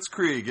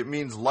 Blitzkrieg. It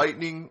means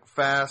lightning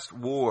fast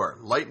war.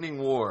 Lightning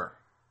war.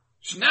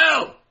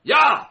 Schnell!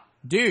 Yeah!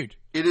 Dude.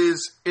 It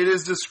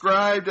is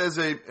described as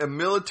a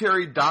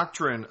military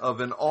doctrine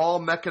of an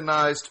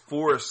all-mechanized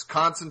force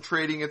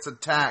concentrating its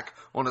attack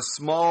on a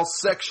small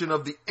section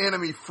of the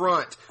enemy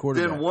front.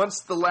 Then once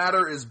the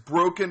latter is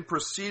broken,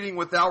 proceeding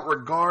without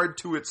regard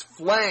to its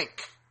flank.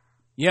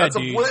 Yeah, That's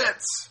dude. a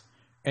blitz.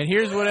 And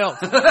here's what else.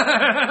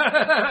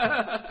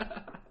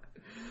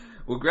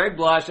 Well, Greg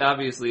Blash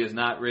obviously has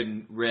not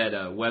read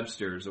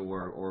Webster's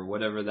or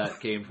whatever that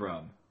came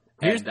from.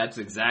 And that's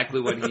exactly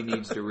what he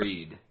needs to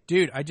read.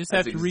 Dude, I just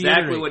have to reiterate. That's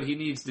exactly what he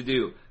needs to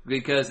do.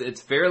 Because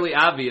it's fairly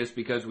obvious,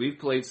 because we've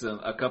played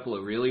a couple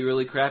of really,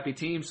 really crappy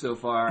teams so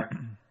far.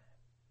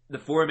 The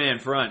 4-man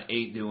front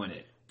ain't doing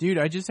it. Dude,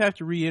 I just have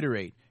to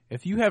reiterate.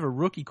 If you have a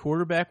rookie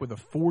quarterback with a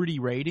 40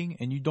 rating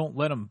and you don't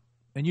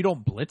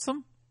blitz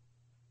him?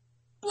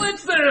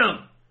 Blitz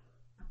them!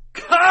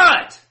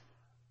 Cut!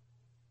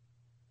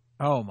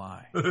 Oh,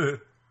 my.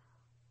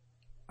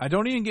 I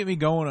don't even get me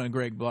going on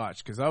Greg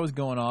Blotch, because I was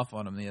going off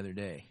on him the other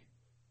day.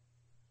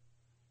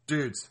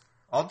 Dudes,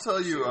 I'll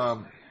tell you,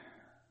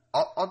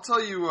 I'll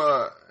tell you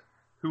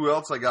who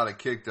else I got to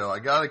kick, though. I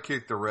got to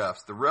kick the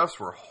refs. The refs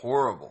were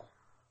horrible.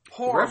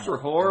 The refs were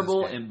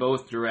horrible in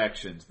both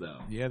directions, though.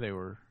 Yeah, they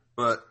were.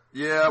 But,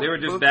 yeah. They were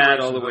just both bad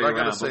all the way I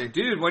gotta around. say, But,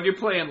 dude, when you're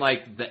playing,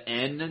 like, the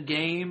N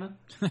game,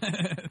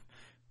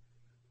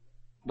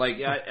 like,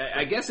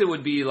 I guess it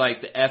would be,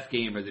 like, the F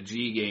game or the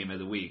G game of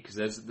the week,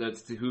 because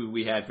that's who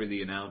we had for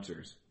the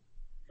announcers.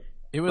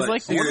 It was But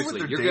like seriously,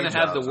 you're going to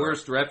have the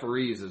worst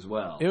referees as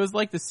well. It was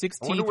like the I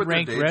wonder 16th what their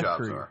ranked day ref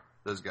jobs crew. are,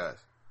 those guys.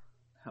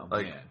 Oh,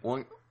 Like,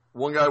 man.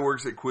 one guy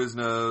works at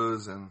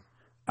Quiznos, and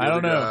the I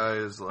don't other know. guy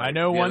is like... I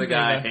know The one other thing.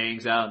 guy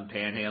hangs out and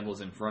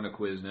panhandles in front of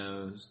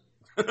Quiznos.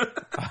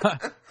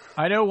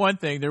 I know one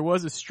thing. There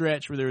was a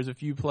stretch where there was a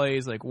few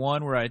plays, like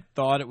one where I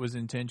thought it was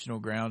intentional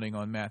grounding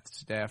on Matt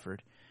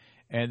Stafford.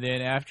 And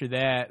then after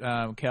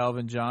that,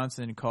 Calvin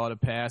Johnson caught a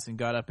pass and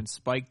got up and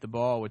spiked the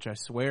ball, which I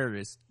swear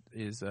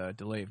is a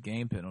delay of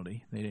game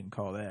penalty. They didn't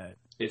call that.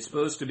 It's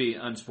supposed to be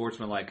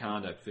unsportsmanlike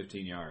conduct,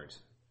 15 yards.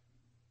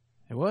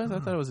 It was? I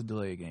thought it was a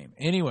delay game.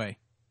 Anyway.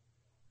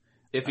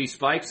 If he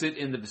spikes it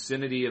in the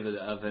vicinity of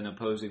an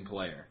opposing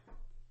player.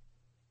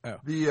 Oh.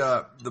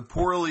 The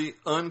poorly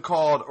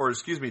uncalled, or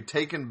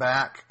taken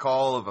back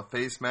call of a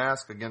face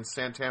mask against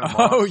Santana Moss.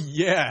 Oh,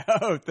 yeah.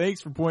 Oh, thanks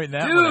for pointing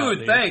that one out.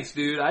 Dude, thanks,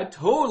 dude. I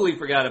totally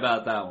forgot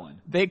about that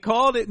one. They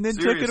called it and then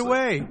took it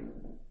away.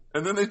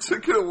 And then they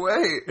took it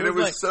away, and it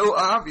was like, so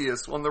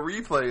obvious on the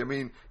replay. I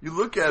mean, you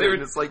look at it,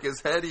 and it's like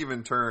his head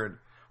even turned.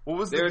 What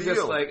was the deal? They're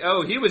just like,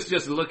 oh, he was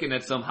just looking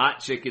at some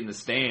hot chick in the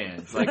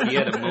stands. Like, he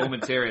had a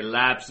momentary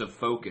lapse of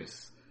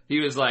focus.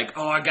 He was like,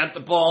 oh, I got the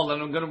ball, and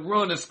I'm going to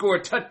run and score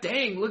a touch.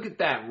 Dang, look at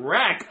that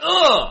rack.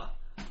 Ugh!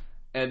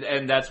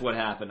 And that's what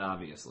happened,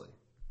 obviously.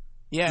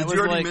 Yeah, Did you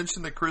already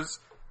mention the Chris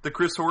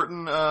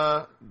Horton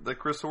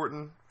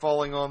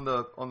falling on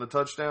the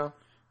touchdown?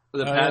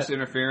 The pass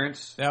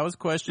interference. That was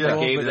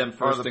questionable. Gave them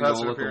first and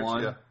goal at the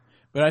one. Yeah.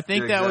 But I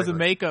think that was a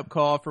makeup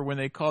call for when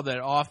they called that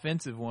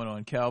offensive one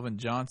on Calvin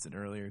Johnson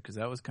earlier, because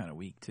that was kind of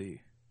weak too.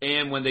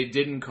 And when they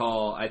didn't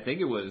call, I think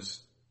it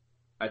was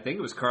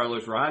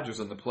Carlos Rogers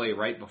on the play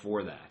right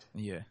before that.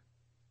 Yeah.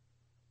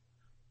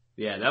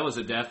 Yeah, that was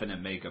a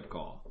definite makeup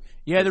call.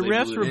 Yeah, the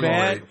refs were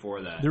bad.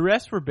 Before that. The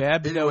refs were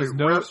bad, but Anyway, that was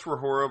no. refs were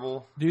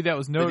horrible. Dude, that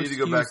was no excuse. They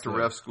need to go back to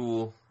ref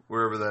school,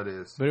 wherever that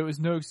is. But it was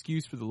no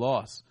excuse for the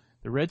loss.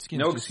 The Redskins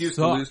no just excuse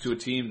sucked. to lose to a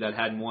team that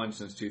hadn't won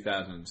since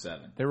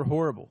 2007. They were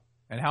horrible.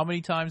 And how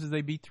many times did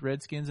they beat the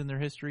Redskins in their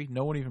history?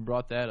 No one even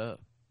brought that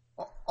up.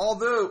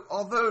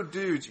 Although,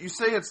 dudes, you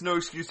say it's no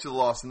excuse to the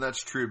loss, and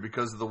that's true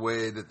because of the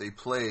way that they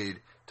played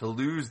to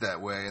lose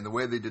that way, and the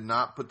way they did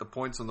not put the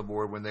points on the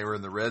board when they were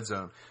in the red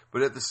zone.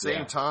 But at the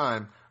same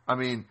time, I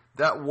mean,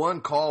 that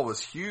one call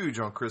was huge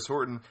on Chris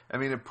Horton. I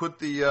mean, it put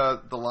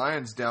the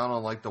Lions down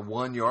on like the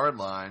 1 yard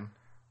line,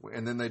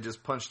 and then they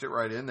just punched it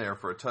right in there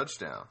for a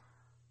touchdown.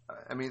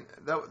 I mean,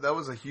 that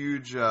was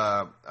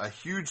a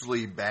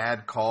hugely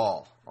bad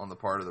call on the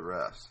part of the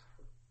refs.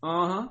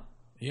 Uh-huh.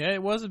 Yeah,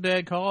 it was a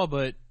bad call,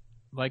 but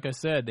like I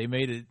said, they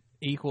made an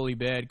equally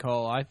bad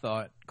call, I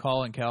thought,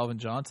 calling Calvin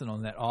Johnson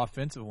on that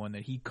offensive one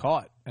that he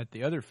caught at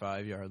the other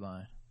 5 yard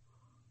line.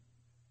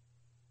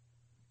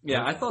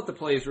 Yeah, I thought the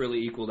plays really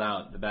equaled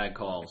out the bad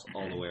calls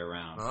all the way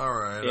around. All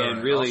right.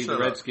 And really, the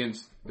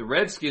Redskins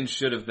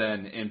should have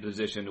been in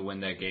position to win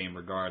that game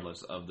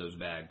regardless of those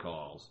bad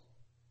calls.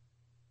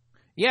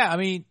 Yeah, I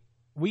mean,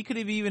 we could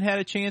have even had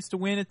a chance to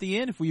win at the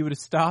end if we would have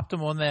stopped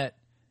them on that,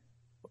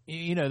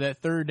 that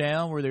third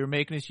down where they were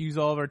making us use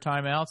all of our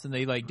timeouts and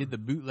they did the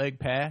bootleg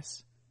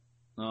pass.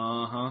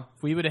 Uh-huh.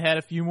 If we would have had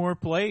a few more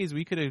plays,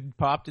 we could have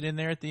popped it in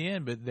there at the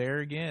end. But there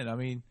again, I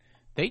mean,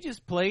 they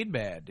just played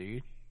bad,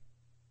 dude.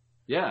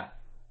 Yeah.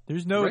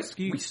 There's no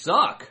excuse. We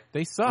suck.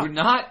 They suck.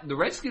 The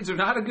Redskins are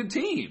not a good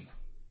team.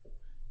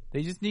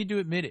 They just need to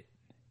admit it.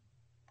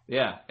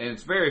 Yeah, and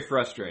it's very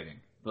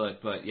frustrating.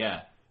 But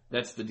yeah,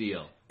 that's the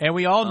deal. And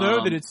we all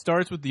know that it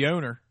starts with the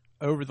owner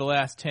over the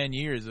last 10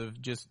 years of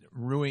just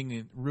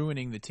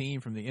ruining the team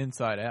from the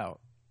inside out.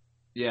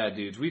 Yeah,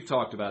 dudes, we've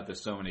talked about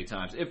this so many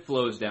times. It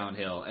flows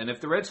downhill. And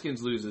if the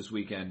Redskins lose this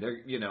weekend,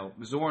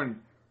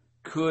 Zorn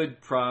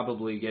could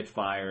probably get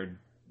fired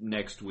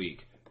next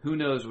week. Who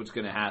knows what's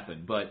going to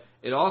happen? But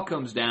it all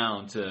comes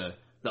down to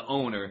the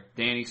owner,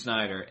 Danny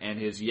Snyder, and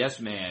his yes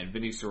man,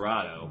 Vinny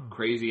Serrato,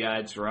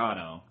 crazy-eyed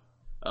Serrano,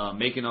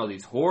 making all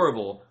these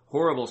horrible,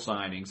 horrible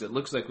signings. It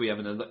looks like we have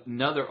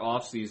another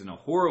offseason of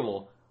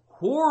horrible,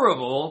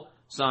 horrible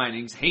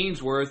signings.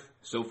 Hainsworth,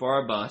 so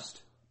far a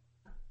bust.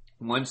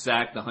 1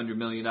 sack, the $100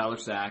 million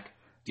sack.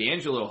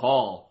 D'Angelo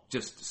Hall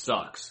just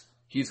sucks.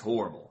 He's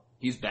horrible.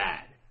 He's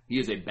bad. He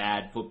is a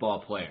bad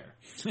football player.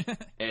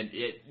 And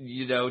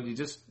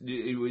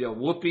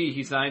Whoopi,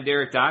 he signed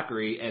Derek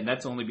Dockery, and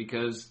that's only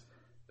because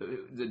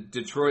the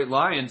Detroit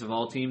Lions, of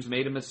all teams,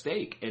 made a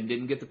mistake and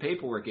didn't get the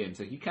paperwork in,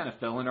 so he kind of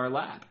fell in our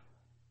lap.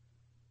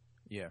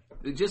 Yeah.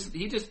 They just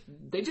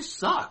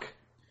suck.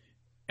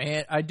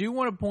 And I do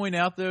want to point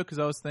out, though, because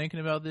I was thinking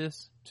about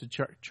this, to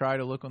try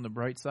to look on the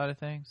bright side of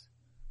things.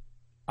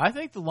 I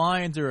think the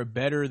Lions are a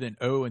better than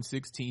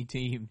 0-16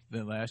 team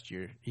than last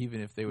year,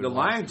 even if they would. The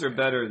Lions are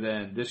better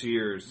than this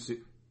year's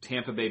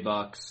Tampa Bay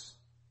Bucks,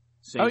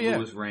 St.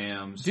 Louis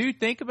Rams. Dude,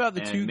 think about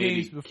the 2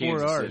 games before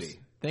Kansas ours. City.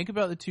 Think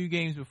about the 2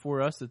 games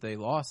before us that they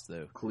lost,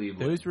 though.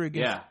 Cleveland. Those were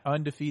against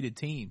undefeated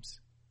teams.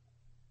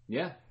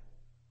 Yeah.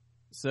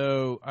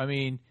 So, I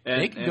mean,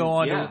 they could go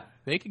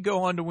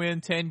on to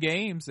win 10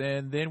 games,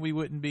 and then we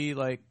wouldn't be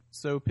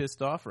so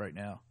pissed off right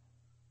now.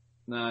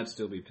 No, I'd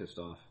still be pissed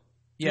off.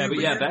 Yeah,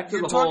 back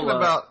to the whole.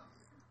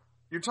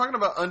 You're talking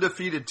about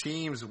undefeated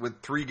teams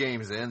with 3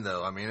 games in,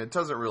 though. I mean, you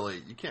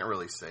can't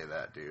really say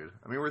that, dude.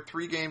 I mean, we're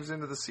 3 games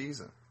into the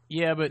season.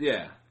 Yeah, but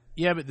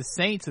the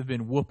Saints have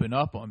been whooping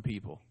up on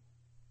people.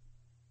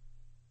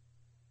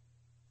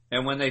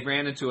 And when they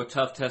ran into a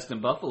tough test in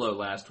Buffalo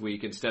last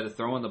week, instead of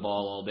throwing the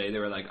ball all day, they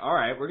were like, all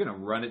right, we're going to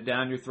run it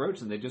down your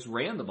throats. And they just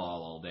ran the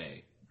ball all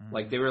day.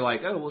 Mm-hmm. They were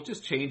like, oh, we'll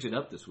just change it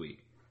up this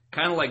week.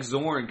 Kind of like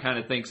Zorn kind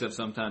of thinks of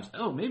sometimes,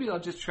 oh, maybe I'll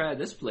just try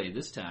this play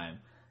this time.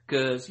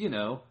 Because,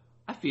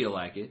 I feel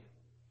like it.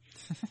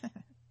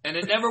 And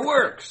it never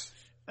works.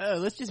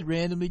 let's just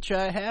randomly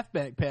try a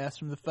halfback pass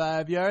from the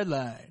 5-yard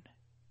line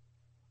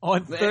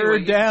on But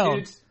third anyway, down.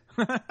 dudes,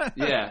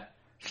 yeah.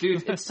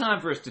 Dude, it's time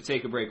for us to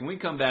take a break. When we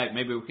come back,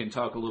 maybe we can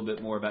talk a little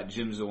bit more about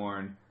Jim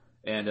Zorn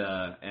and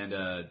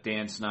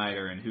Dan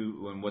Snyder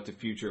and what the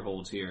future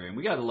holds here. And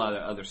we got a lot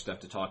of other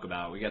stuff to talk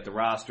about. We got the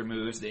roster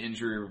moves, the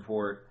injury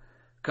report,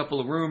 a couple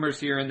of rumors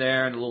here and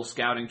there, and a little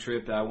scouting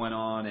trip that I went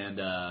on, and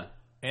the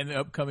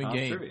upcoming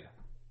game. Trivia.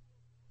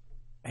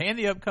 And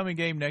the upcoming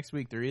game next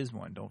week. There is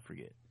one. Don't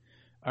forget.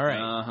 All right.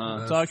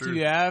 Uh-huh. Talk to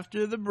you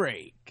after the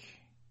break.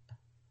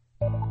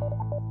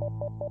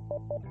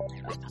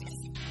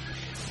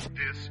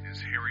 This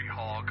is Harry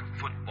Hog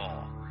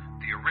Football,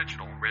 the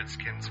original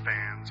Redskins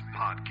fans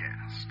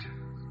podcast.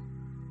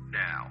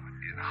 Now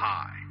in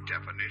high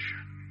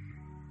definition.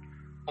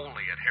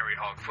 Only at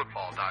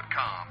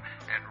harryhogfootball.com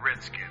and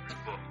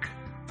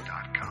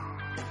redskinsbook.com.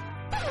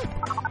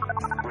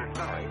 We're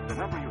sorry, the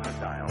number you have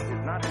dialed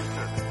is not in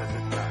service at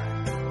this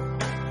time.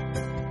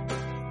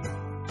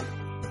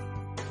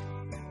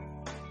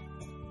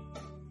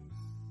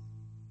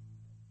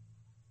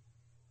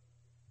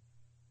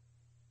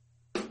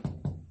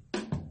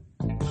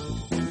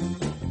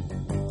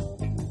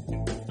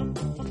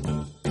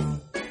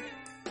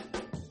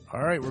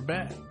 All right, we're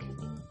back.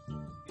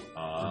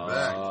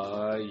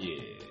 Yeah.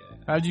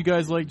 How'd you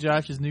guys like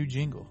Josh's new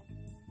jingle?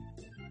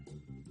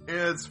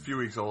 Yeah, it's a few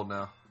weeks old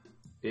now.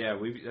 Yeah,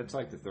 that's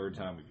like the third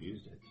time we've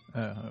used it.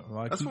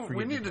 Well, That's what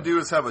we need to do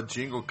is have a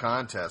jingle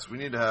contest. We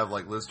need to have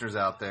like listeners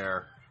out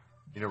there,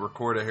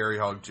 record a Harry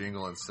Hog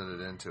jingle and send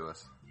it in to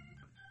us.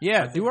 Yeah,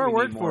 I think do our we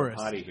work need more for us.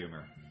 potty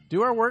humor.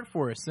 Do our work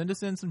for us. Send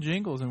us in some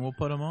jingles and we'll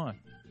put them on.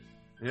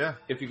 Yeah.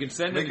 If you can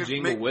send in a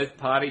jingle with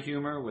potty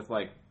humor, with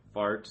like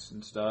farts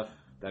and stuff,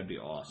 that'd be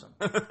awesome.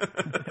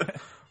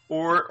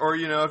 Or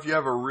if you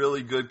have a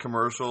really good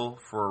commercial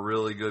for a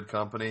really good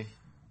company,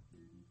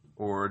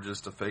 or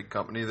just a fake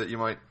company that you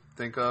might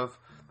think of,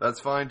 that's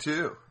fine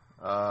too.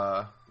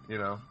 Send it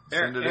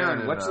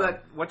Aaron, in. What's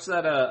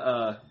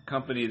that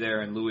company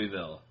there in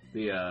Louisville?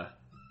 The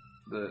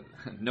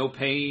No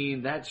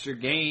Pain, That's Your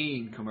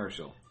Gain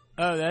commercial.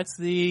 Oh, that's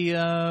the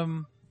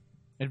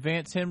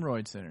Advanced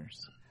Hemorrhoid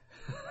Centers.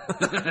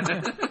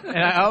 And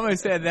I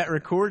almost had that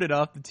recorded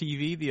off the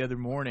TV the other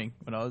morning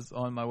when I was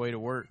on my way to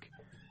work.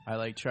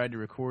 I tried to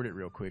record it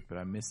real quick, but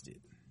I missed it.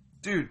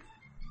 Dude,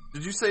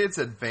 did you say it's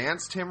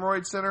Advanced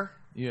Hemorrhoid Center?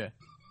 Yeah.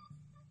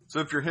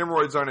 So if your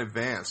hemorrhoids aren't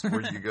advanced,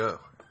 where do you go?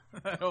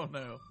 I don't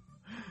know.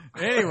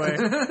 Anyway.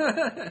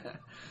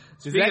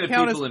 Speaking of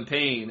people in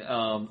pain,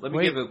 let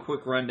me give a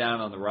quick rundown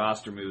on the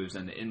roster moves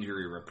and the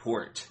injury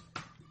report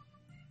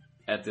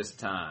at this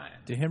time.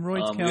 Do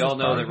hemorrhoids count? We all as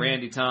know that body?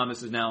 Randy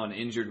Thomas is now an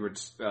injured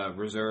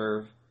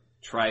reserve,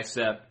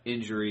 tricep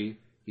injury.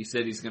 He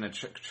said he's going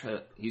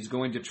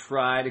to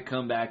try to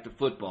come back to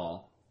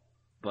football,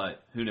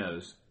 but who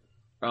knows?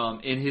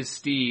 In his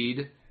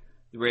stead,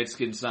 the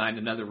Redskins signed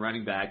another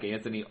running back,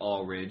 Anthony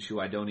Allridge, who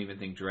I don't even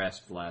think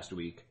dressed last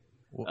week.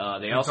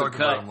 They also talked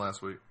cut about him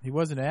last week. He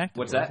wasn't active.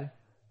 What's was that?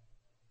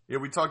 Yeah,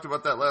 we talked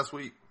about that last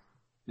week.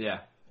 Yeah.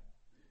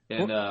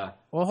 And well,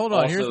 hold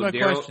on. also Here's my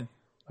Daryl- question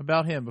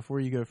about him before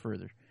you go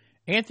further.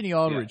 Anthony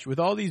Aldridge, with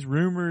all these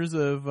rumors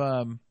of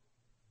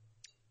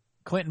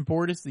Clinton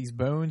Portis, these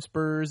bone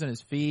spurs in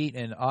his feet,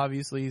 and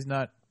obviously he's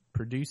not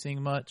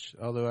producing much,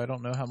 although I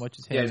don't know how much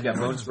his head. Yeah, he's got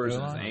bone spurs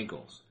in his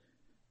ankles.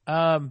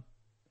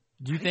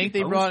 Do you think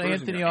they brought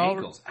Anthony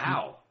Aldridge?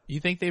 Ow. You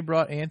think they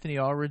brought Anthony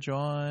Aldridge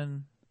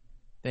on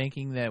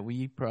thinking that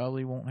we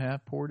probably won't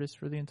have Portis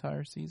for the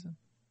entire season?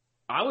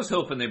 I was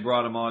hoping they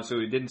brought him on so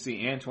we didn't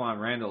see Antoine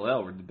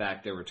Randall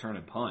back there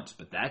returning punts,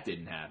 but that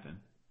didn't happen.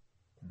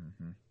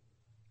 Mm-hmm.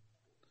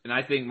 And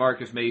I think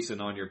Marcus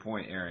Mason, on your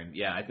point, Aaron,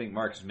 yeah, I think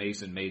Marcus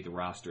Mason made the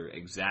roster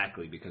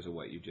exactly because of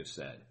what you just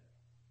said.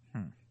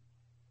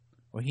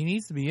 Well, he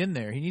needs to be in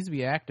there. He needs to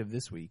be active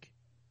this week.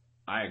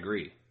 I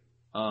agree.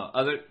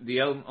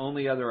 The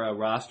only other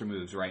roster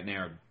moves right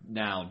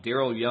now,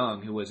 Daryl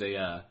Young, who was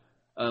a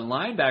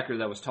linebacker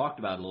that was talked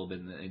about a little bit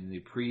in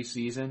the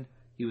preseason,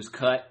 he was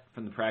cut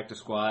from the practice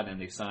squad,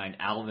 and they signed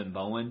Alvin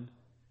Bowen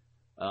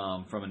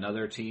from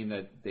another team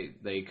that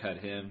they cut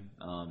him,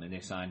 and they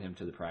signed him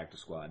to the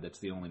practice squad. That's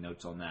the only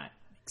notes on that.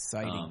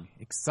 Exciting.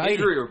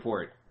 Injury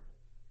report.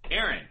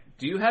 Aaron,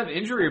 do you have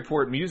injury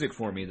report music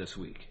for me this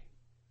week?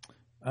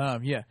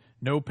 Yeah.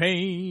 No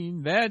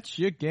pain, that's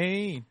your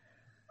gain.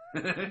 I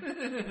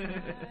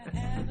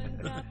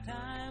haven't got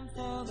time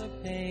for the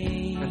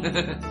pain.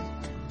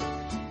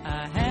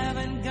 I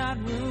haven't got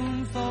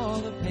room for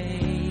the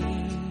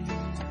pain.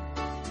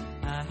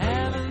 I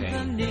haven't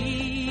the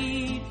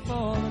need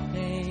for the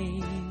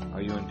pain.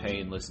 Are you in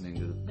pain listening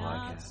to the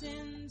podcast?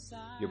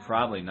 You're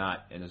probably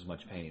not in as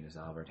much pain as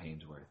Albert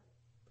Hainsworth.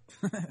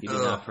 He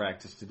did not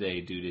practice today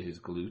due to his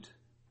glute.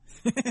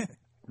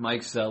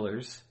 Mike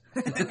Sellers.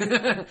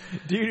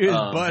 Dude, his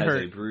butt has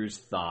hurt. a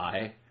bruised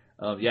thigh.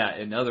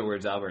 In other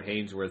words, Albert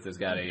Hainsworth has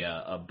got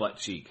a butt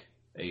cheek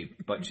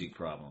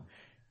problem.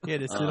 He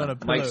had to sit on a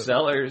pillow. Mike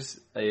Sellers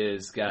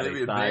is got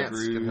Maybe a thigh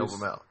Advanced can help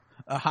bruise. him out.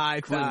 A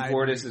high Clinton thigh.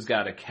 Portis has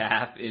got a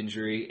calf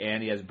injury,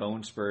 and he has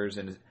bone spurs.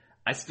 And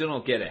I still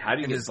don't get it. How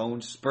do you get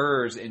bone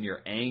spurs in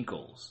your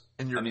ankles?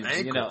 In your ankles?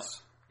 You know,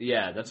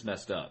 yeah, that's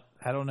messed up.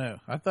 I don't know.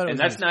 I thought it was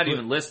and that's not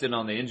even listed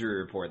on the injury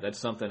report. That's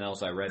something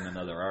else I read in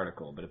another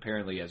article. But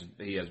apparently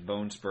he has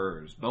bone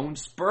spurs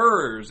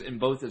in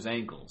both his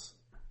ankles.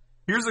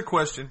 Here's a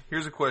question.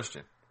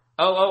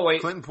 Oh,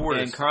 wait. Clinton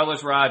Portis. And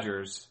Carlos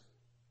Rogers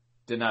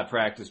did not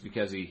practice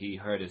because he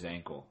hurt his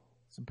ankle.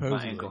 Supposedly.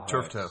 My ankle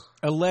Turf hurts. toe.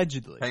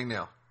 Allegedly.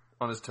 Hangnail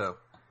on his toe.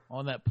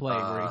 On that play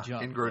where he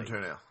jumped. Ingrown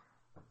toenail.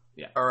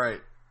 Yeah. All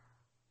right.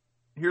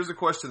 Here's a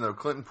question, though.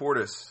 Clinton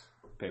Portis.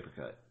 Paper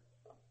cut.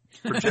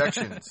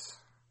 Projections.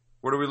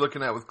 What are we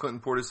looking at with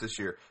Clinton Portis this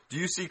year? Do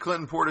you see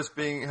Clinton Portis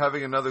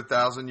having another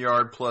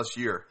 1,000-yard plus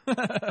year?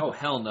 Oh,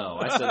 hell no.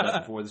 I said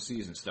that before the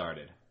season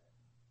started.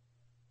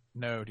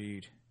 No,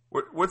 dude.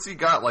 What's he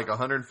got, like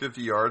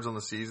 150 yards on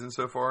the season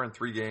so far in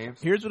 3 games?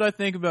 Here's what I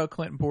think about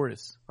Clinton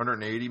Portis.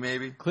 180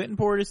 maybe? Clinton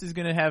Portis is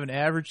going to have an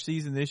average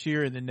season this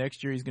year, and then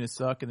next year he's going to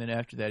suck, and then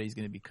after that he's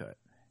going to be cut.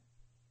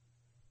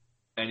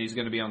 And he's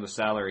going to be on the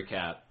salary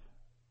cap.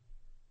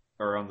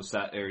 Or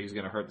he's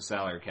going to hurt the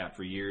salary cap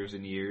for years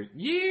and years.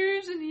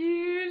 Years and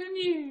years and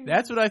years.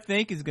 That's what I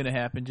think is going to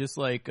happen, just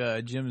like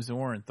Jim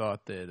Zorn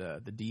thought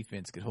that the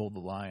defense could hold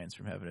the Lions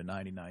from having a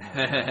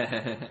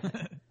 99.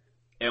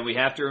 And we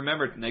have to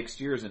remember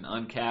next year is an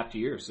uncapped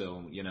year.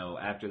 So,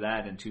 after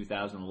that in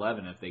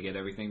 2011, if they get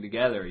everything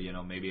together,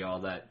 maybe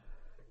all that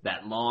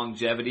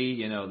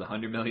longevity, the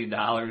 $100 million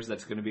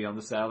that's going to be on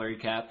the salary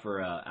cap for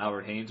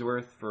Albert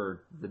Hainsworth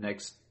for the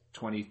next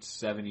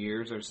 27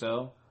 years or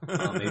so.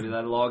 Maybe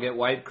that'll all get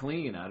wiped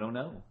clean. I don't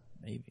know.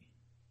 Maybe.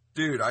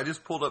 Dude, I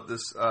just pulled up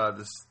this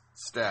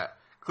stat.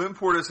 Clinton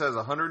Portis has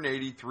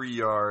 183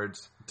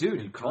 yards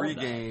in 3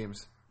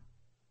 games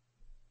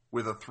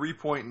with a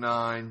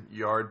 3.9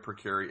 yard per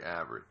carry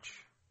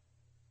average.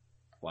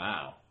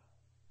 Wow.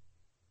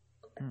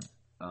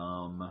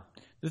 The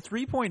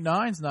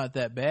 3.9 is not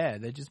that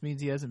bad. That just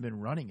means he hasn't been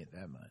running it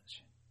that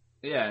much.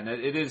 Yeah, and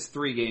it is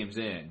 3 games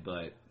in,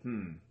 but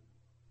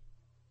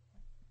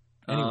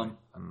Anyway.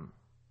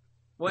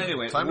 Well,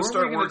 anyway, time to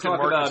start working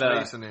Marcus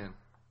Mason in.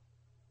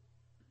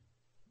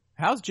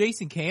 How's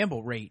Jason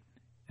Campbell rate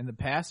in the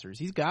passers?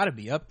 He's got to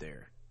be up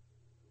there.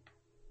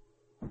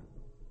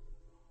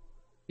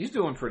 He's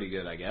doing pretty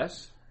good, I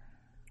guess.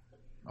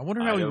 I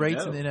wonder how he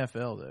rates in the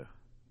NFL, though.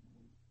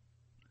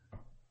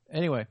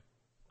 Anyway.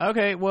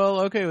 Okay,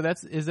 well,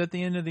 is that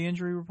the end of the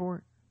injury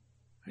report?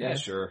 Yeah,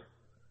 sure.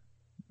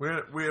 We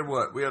had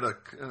what? We had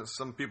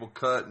some people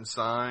cut and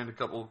signed, a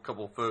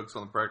couple folks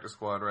on the practice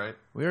squad, right?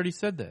 We already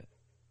said that.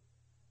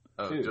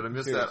 Oh, did I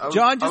miss that?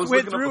 John just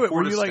went through it.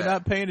 Were you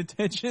not paying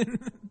attention?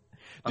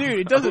 Dude,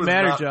 it doesn't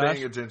matter, Josh.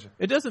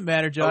 It doesn't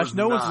matter, Josh.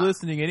 No one's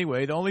listening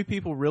anyway. The only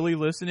people really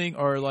listening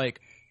are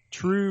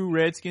true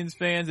Redskins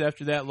fans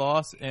after that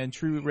loss and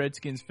true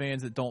Redskins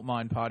fans that don't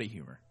mind potty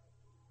humor.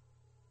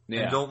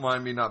 Yeah. And don't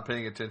mind me not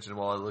paying attention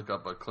while I look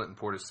up a Clinton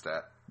Portis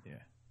stat. Yeah.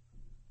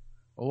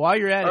 Well, while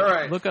you're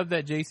at it, look up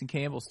that Jason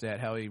Campbell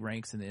stat, how he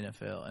ranks in the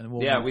NFL. And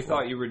we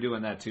thought you were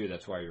doing that too.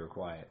 That's why you were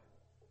quiet.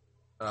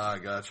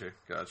 Gotcha.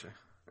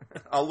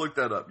 I'll look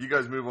that up. You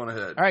guys move on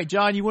ahead. All right,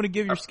 John, you want to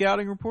give your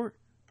scouting report?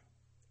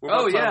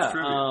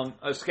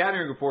 A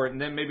scouting report, and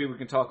then maybe we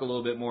can talk a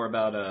little bit more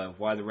about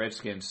why the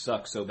Redskins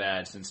suck so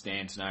bad since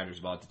Dan Snyder's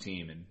bought the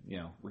team, and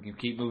we can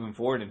keep moving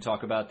forward and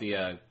talk about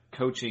the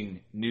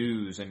coaching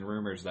news and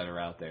rumors that are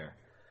out there.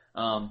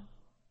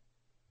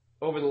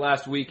 Over the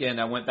last weekend,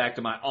 I went back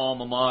to my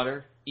alma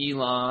mater,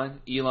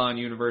 Elon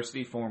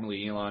University,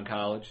 formerly Elon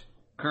College,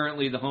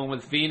 currently the home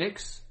of the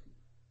Phoenix.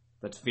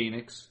 That's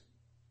Phoenix.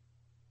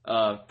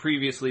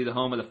 Previously the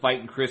home of the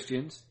Fighting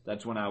Christians.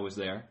 That's when I was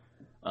there.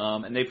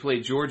 And they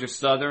played Georgia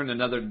Southern,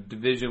 another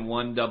Division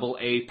I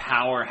AA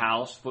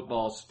powerhouse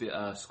football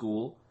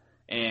school,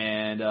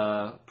 and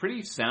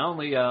pretty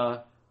soundly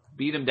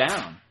beat them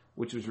down,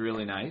 which was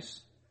really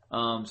nice.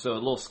 So a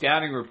little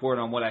scouting report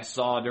on what I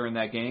saw during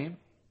that game.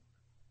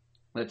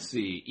 Let's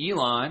see.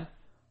 Elon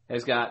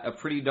has got a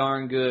pretty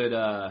darn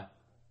good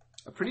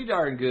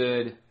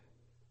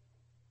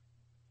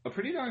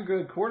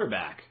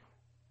quarterback,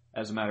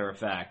 as a matter of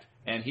fact,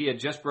 and he had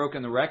just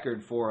broken the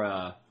record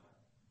for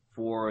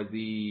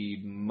the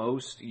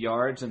most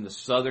yards in the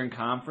Southern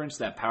Conference,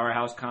 that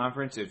powerhouse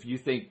conference. If you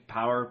think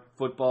power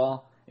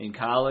football in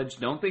college,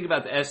 don't think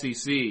about the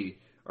SEC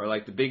or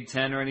the Big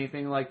Ten or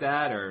anything like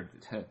that, or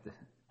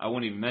I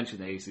won't even mention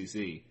the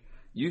ACC.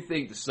 You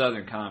think the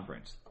Southern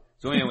Conference.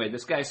 So anyway,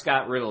 this guy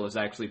Scott Riddle is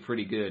actually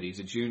pretty good. He's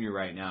a junior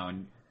right now,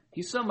 and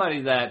he's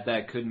somebody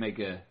that could make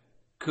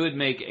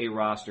a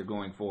roster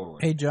going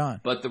forward. Hey, John.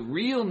 But the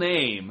real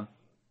name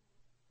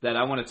that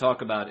I want to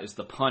talk about is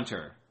the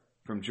punter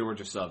from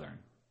Georgia Southern.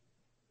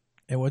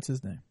 And what's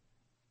his name?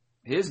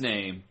 His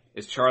name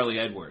is Charlie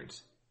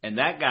Edwards, and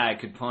that guy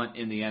could punt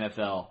in the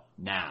NFL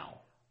now.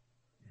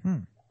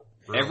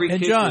 Every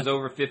kick was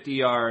over 50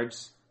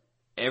 yards.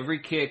 Every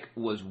kick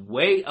was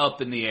way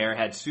up in the air,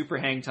 had super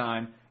hang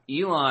time.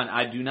 Elon,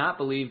 I do not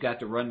believe, got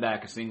to run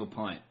back a single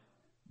punt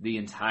the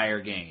entire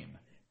game.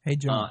 Hey,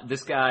 John.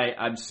 This guy,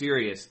 I'm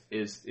serious,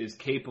 is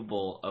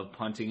capable of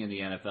punting in the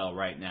NFL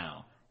right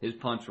now. His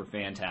punts were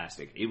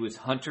fantastic. It was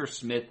Hunter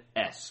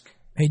Smith-esque.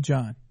 Hey,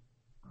 John.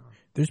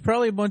 There's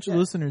probably a bunch of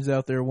listeners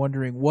out there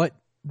wondering what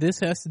this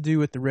has to do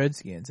with the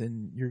Redskins,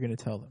 and you're going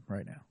to tell them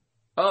right now.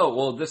 Oh,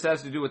 well, this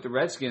has to do with the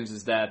Redskins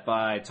is that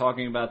by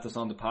talking about this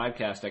on the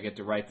podcast, I get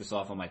to write this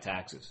off on my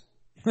taxes.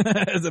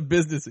 As a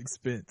business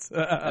expense.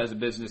 As a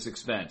business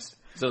expense.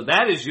 So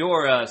that is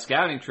your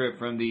scouting trip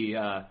from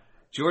the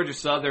Georgia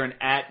Southern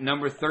at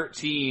number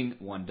 13,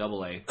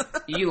 1AA,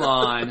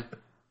 Elon,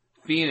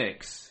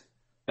 Phoenix,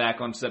 back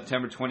on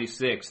September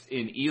 26th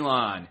in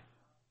Elon,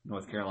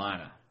 North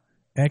Carolina.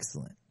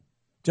 Excellent.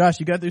 Josh,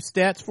 you got those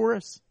stats for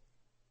us?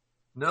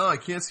 No, I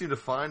can't seem to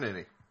find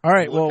any. All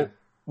right, I'm well, looking.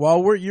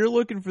 while you're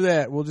looking for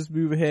that, we'll just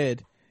move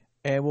ahead,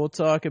 and we'll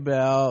talk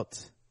about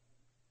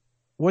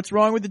what's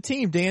wrong with the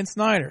team, Dan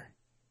Snyder.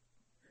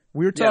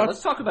 We were Yeah, talking.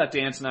 let's talk about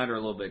Dan Snyder a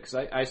little bit, because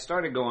I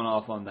started going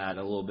off on that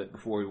a little bit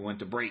before we went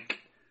to break.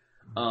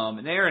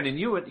 And Aaron, and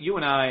you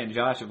and I and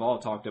Josh have all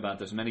talked about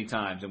this many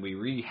times, and we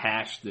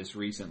rehashed this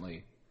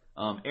recently.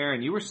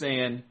 Aaron, you were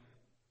saying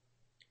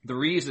the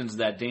reasons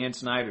that Dan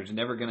Snyder's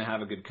never going to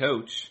have a good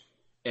coach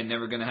and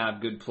never going to have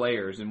good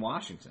players in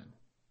Washington.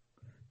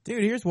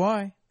 Dude, here's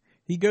why.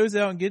 He goes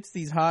out and gets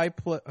these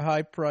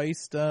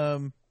high-priced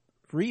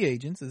free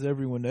agents, as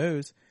everyone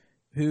knows,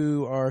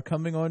 who are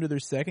coming onto their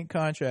second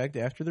contract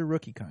after their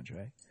rookie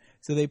contract.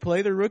 So they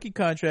play their rookie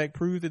contract,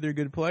 prove that they're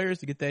good players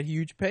to get that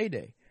huge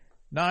payday.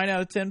 9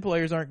 out of 10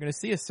 players aren't going to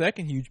see a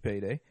second huge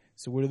payday.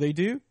 So what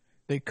do?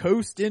 They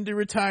coast into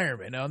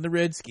retirement on the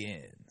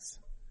Redskins.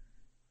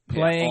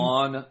 Playing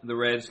on the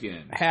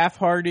Redskins.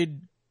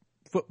 half-hearted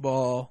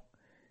football.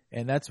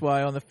 And that's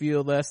why on the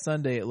field last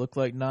Sunday it looked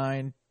like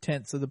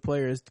 9/10 of the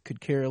players could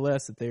care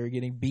less that they were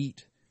getting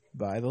beat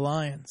by the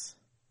Lions.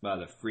 By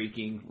the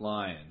freaking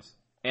Lions.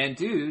 And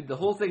dude, the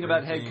whole thing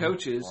about head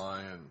coaches,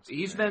 Lions,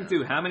 he's man. been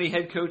through how many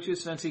head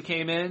coaches since he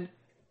came in?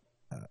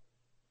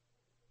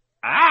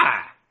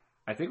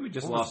 I think we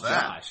just What was lost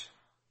that? Josh.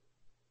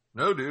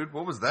 No, dude,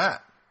 what was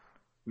that?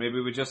 Maybe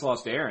we just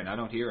lost Aaron. I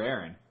don't hear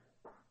Aaron.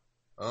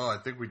 Oh, I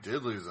think we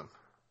did lose him.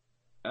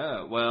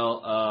 Oh,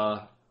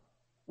 well,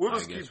 We'll I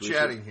just guess keep we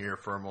chatting here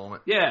for a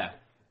moment. yeah.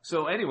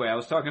 So anyway, I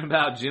was talking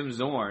about Jim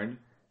Zorn,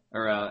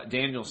 or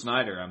Daniel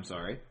Snyder, I'm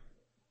sorry.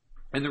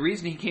 And the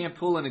reason he can't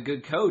pull in a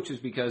good coach is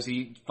because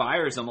he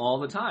fires them all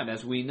the time,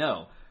 as we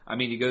know. I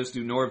mean, he goes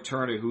through Norv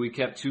Turner, who he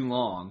kept too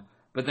long,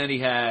 but then he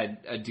had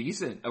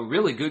a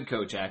really good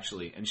coach,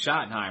 actually, in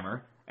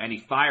Schottenheimer, and he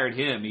fired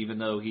him even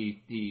though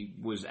he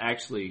was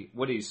actually,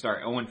 what did he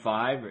start,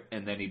 0-5,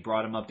 and then he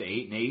brought him up to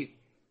 8-8,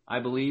 I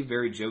believe,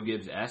 very Joe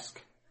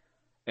Gibbs-esque.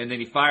 And then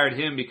he fired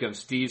him because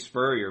Steve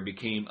Spurrier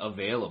became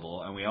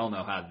available, and we all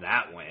know how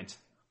that went.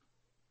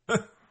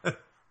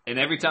 And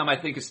every time I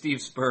think of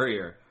Steve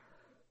Spurrier,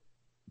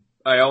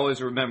 I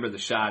always remember the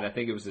shot. I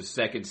think it was the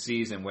second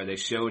season where they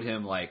showed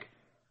him like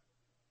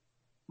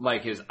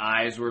his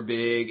eyes were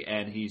big,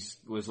 and he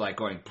was like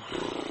going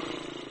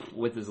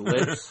with his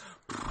lips.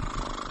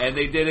 And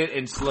they did it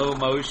in slow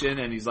motion,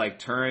 and he's like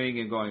turning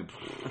and going,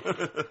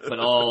 but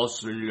all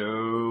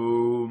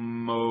slow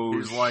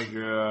motion.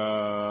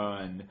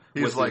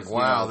 He's like,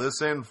 wow,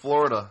 this ain't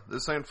Florida.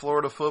 This ain't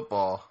Florida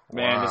football.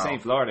 Man, wow. this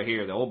ain't Florida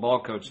here. The old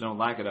ball coach don't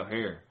like it up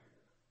here.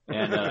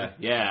 And,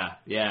 yeah,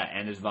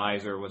 and his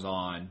visor was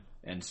on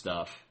and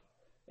stuff.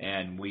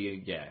 And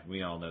we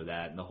all know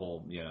that. And the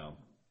whole,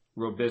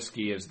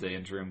 Robisky is the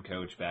interim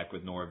coach back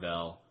with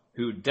Norvell,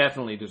 who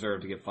definitely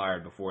deserved to get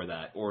fired before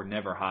that, or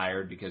never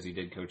hired because he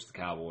did coach the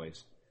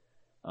Cowboys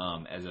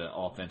as an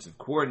offensive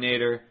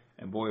coordinator,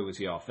 and boy was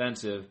he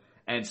offensive,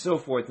 and so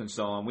forth and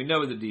so on. We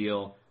know the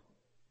deal.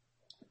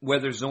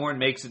 Whether Zorn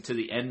makes it to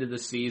the end of the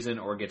season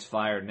or gets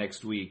fired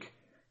next week,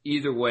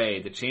 either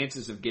way, the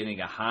chances of getting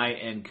a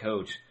high-end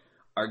coach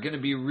are going to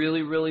be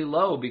really, really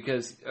low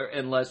because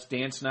unless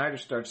Dan Snyder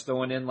starts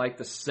throwing in like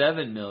the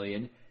 $7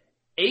 million,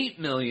 $8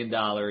 million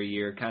a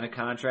year kind of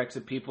contracts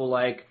that people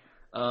like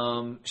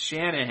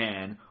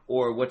Shanahan,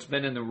 or what's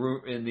been in the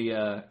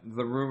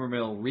rumor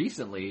mill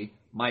recently,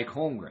 Mike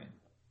Holmgren.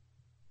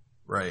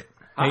 Right.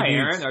 Hi, Hey,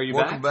 Aaron. dudes. Are you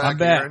Welcome back? back, I'm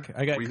back. Aaron.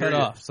 I got We cut hear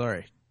you. off.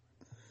 Sorry.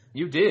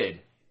 You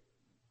did.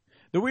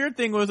 The weird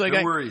thing was No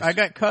worries. I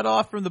got cut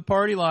off from the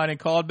party line and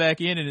called back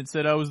in, and it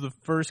said I was the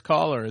first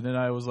caller. And then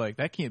I was like,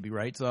 that can't be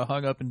right. So I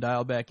hung up and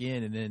dialed back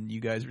in, and then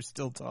you guys were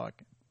still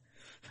talking.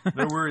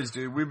 No worries,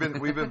 dude. We've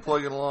been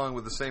plugging along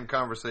with the same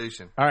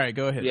conversation. All right,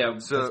 go ahead. Yeah,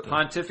 So-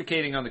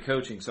 pontificating on the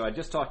coaching. So I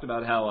just talked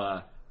about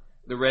how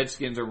the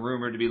Redskins are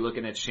rumored to be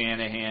looking at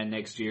Shanahan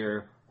next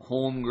year.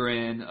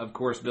 Holmgren, of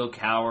course, Bill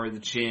Cowher, the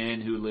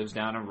Chin, who lives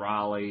down in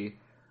Raleigh.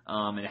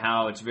 And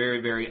how it's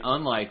very, very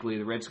unlikely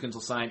the Redskins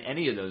will sign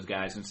any of those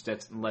guys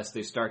unless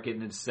they start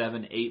getting into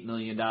 $7-8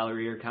 million a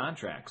year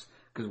contracts.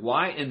 Because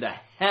why in the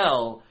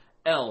hell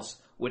else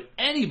would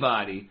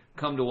anybody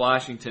come to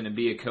Washington and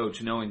be a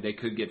coach knowing they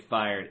could get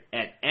fired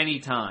at any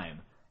time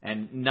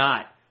and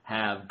not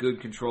have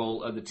good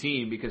control of the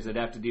team because they'd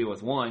have to deal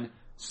with, one,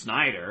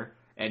 Snyder,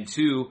 and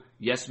two,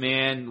 yes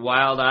man,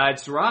 wild-eyed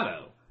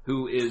Serrato,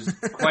 who is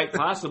quite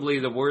possibly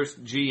the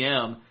worst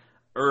GM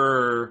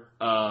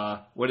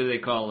what do they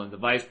call him? The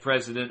vice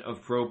president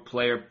of pro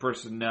player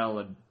personnel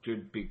and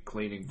should be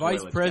cleaning Vice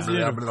toilets president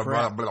down. of blah, blah,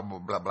 crap. blah, blah,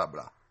 blah, blah,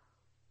 blah.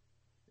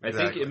 I think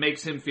Exactly. it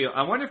makes him feel.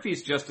 I wonder if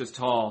he's just as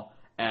tall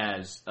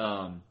as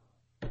Dan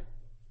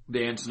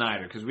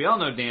Snyder, because we all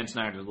know Dan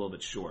Snyder's a little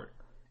bit short.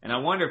 And I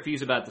wonder if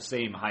he's about the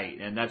same height,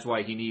 and that's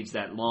why he needs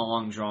that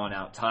long,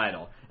 drawn-out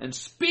title. And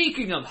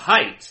speaking of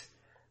height,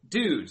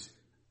 dudes,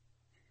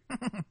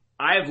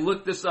 I have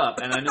looked this up,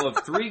 and I know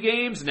of 3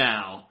 games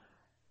now,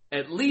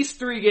 at least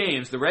 3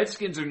 games, the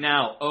Redskins are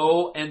now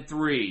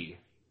 0-3.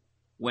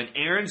 When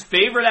Aaron's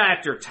favorite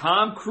actor,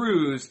 Tom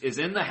Cruise, is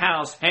in the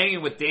house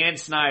hanging with Dan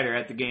Snyder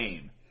at the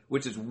game,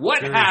 which is what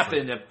Seriously.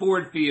 happened at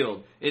Ford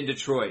Field in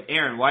Detroit.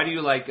 Aaron, why do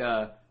you like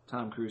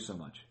Tom Cruise so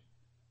much?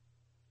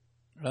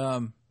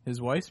 His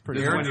wife's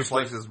pretty Aaron hot. just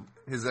likes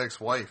his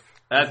ex-wife.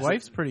 His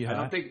wife's pretty I hot.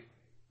 don't think.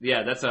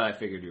 Yeah, that's how I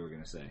figured you were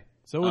going to say.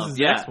 So was his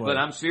yeah, ex-wife. but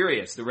I'm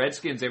serious. The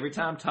Redskins, every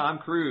time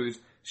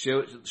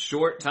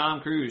short Tom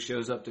Cruise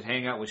shows up to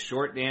hang out with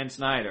short Dan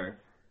Snyder,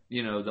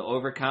 you know, the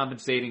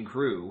overcompensating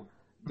crew,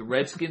 the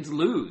Redskins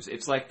lose.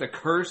 It's like the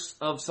curse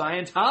of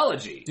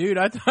Scientology. Dude,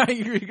 I thought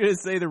you were going to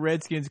say the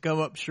Redskins come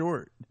up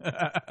short.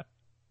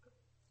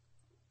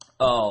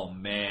 Oh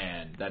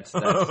man, that's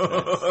It's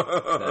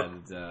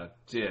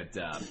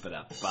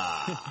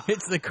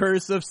the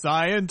curse of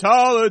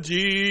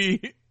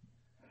Scientology.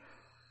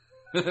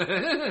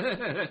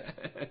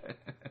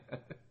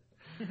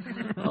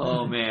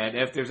 Oh man,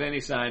 if there's any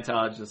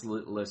Scientologists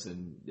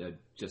listen,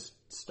 just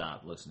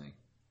stop listening.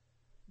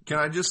 Can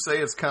I just say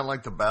it's kind of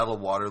like the Battle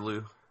of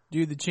Waterloo?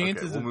 Dude, the Okay,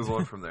 chances we'll move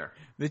on from there.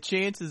 the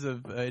chances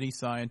of any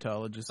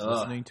Scientologist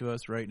listening to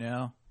us right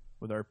now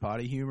with our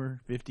potty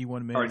humor,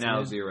 51 Are minutes now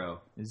in,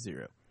 0. is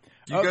 0.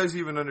 Do you guys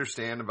even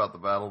understand about the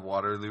Battle of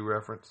Waterloo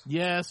reference?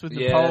 Yes, with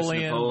Yes,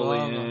 Napoleon.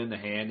 Napoleon, the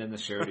hand in the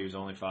shirt. He was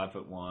only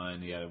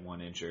 5'1". He had a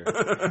 1-incher.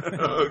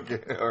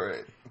 Okay, all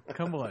right.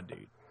 Come on,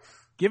 dude.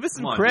 Give us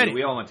some Come on, credit. dude,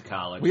 we all went to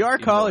college. We are You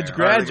know college there.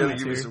 All right, I graduates gotta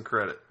give you here. some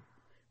credit.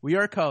 We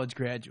are college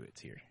graduates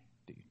here,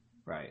 dude.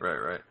 Right.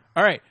 Right.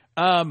 All right,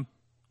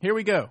 here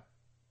we go.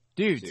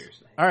 Dudes.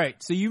 Seriously. All right,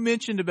 so you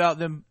mentioned about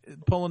them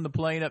pulling the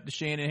plane up to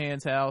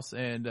Shanahan's house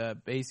and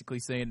basically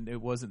saying it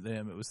wasn't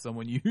them, it was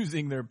someone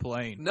using their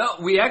plane. No,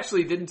 we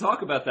actually didn't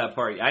talk about that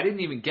part. I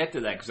didn't even get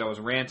to that because I was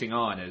ranting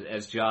on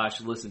as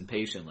Josh listened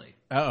patiently.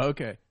 Oh,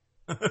 okay.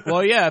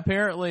 Well, yeah,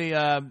 apparently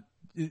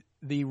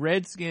the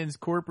Redskins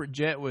corporate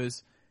jet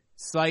was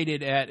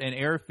sighted at an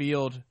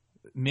airfield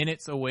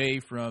minutes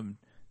away from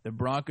the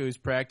Broncos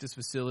practice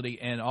facility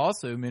and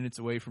also minutes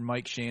away from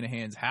Mike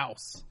Shanahan's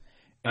house.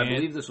 I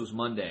believe this was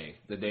Monday,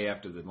 the day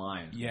after the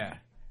Lions. Yeah.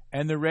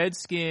 And the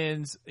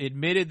Redskins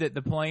admitted that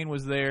the plane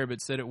was there,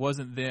 but said it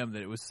wasn't them,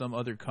 that it was some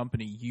other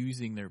company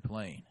using their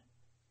plane.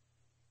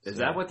 Is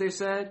that what they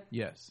said?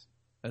 Yes.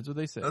 That's what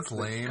they said. That's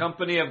lame.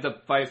 Company of the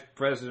vice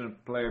president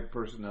of player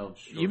personnel.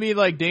 You mean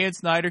like Dan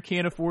Snyder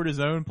can't afford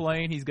his own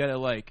plane? He's got to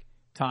like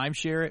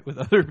timeshare it with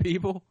other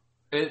people?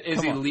 Is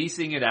Come he on.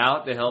 leasing it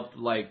out to help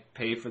like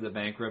pay for the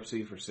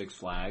bankruptcy for Six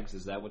Flags?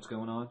 Is that what's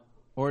going on?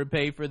 Or to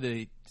pay for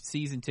the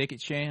season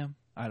ticket sham?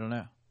 I don't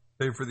know.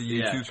 Pay for the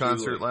Yeah, U2 truly.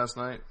 concert last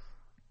night.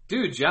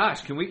 Dude,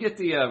 Josh, can we get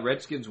the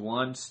Redskins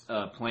One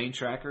plane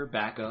tracker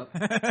back up?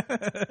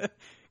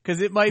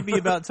 Because it might be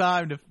about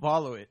time to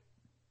follow it.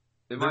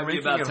 It They're might be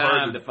making about it hard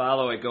time to- to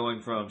follow it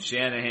going from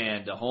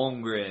Shanahan to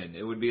Holmgren.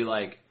 It would be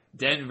like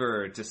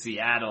Denver to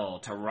Seattle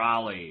to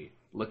Raleigh,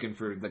 looking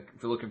for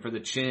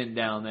the chin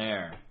down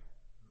there.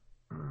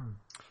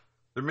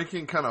 They're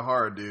making it kind of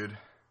hard, dude.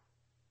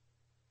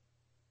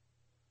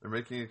 They're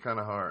making it kind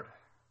of hard.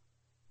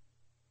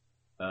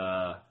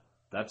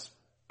 That's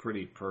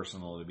pretty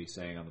personal to be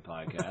saying on the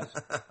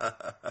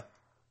podcast.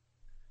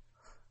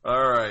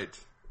 All right.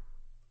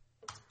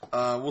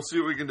 We'll see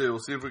what we can do. We'll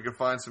see if we can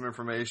find some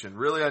information.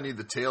 Really, I need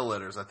the tail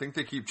letters. I think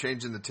they keep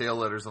changing the tail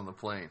letters on the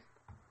plane.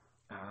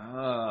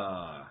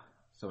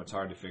 So it's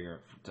hard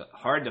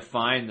to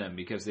find them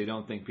because they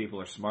don't think people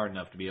are smart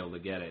enough to be able to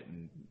get it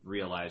and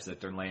realize that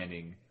they're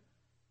landing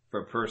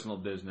for personal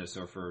business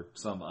or for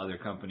some other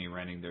company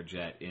renting their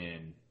jet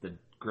in the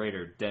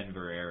greater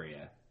Denver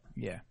area.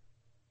 Yeah.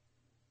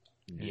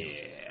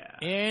 Yeah.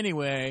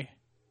 Anyway,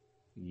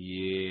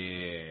 there's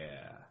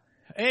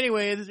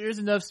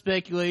enough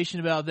speculation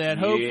about that.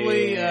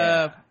 Hopefully,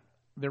 Yeah.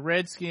 the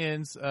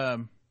Redskins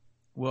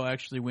will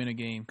actually win a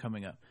game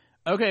coming up.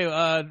 Okay,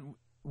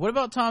 what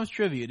about Tom's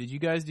Trivia? Did you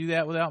guys do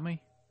that without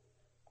me?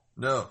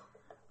 No.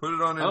 Put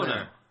it on in Oh, there.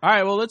 no. All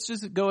right, well, let's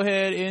just go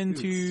ahead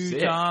into Dude,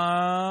 sick.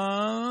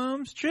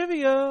 Tom's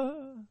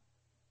Trivia.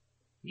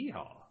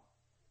 Yeehaw.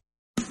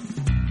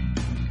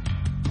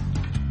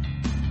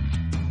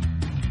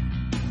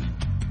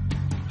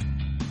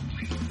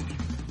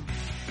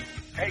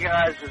 Hey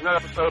guys, there's another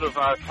episode of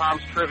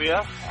Tom's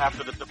Trivia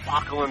after the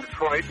debacle in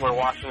Detroit where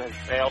Washington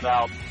has bailed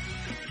out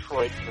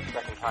Detroit for the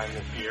second time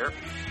this year.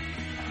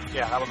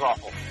 Yeah, that was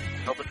awful.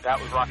 Hope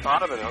that was rock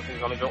bottom and everything's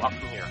going to go up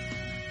from here.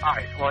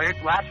 Alright, well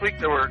last week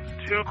there were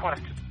two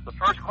questions. The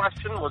first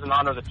question was in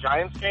honor of the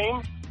Giants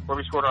game where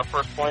we scored our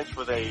first points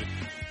with a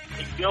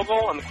a field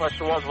goal, and the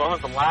question was, when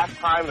was the last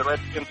time the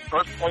Redskins'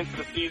 first points of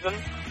the season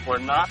were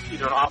not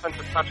either an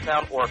offensive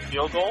touchdown or a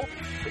field goal?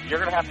 But you're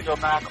going to have to go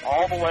back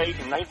all the way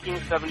to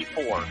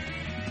 1974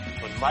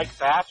 when Mike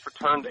Bass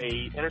returned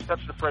a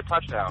interception for a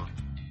touchdown.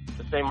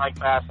 The same Mike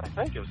Bass, I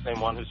think it was the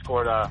same one who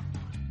scored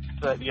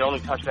the only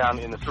touchdown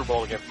in the Super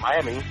Bowl against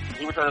Miami.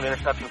 He returned an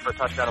interception for a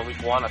touchdown in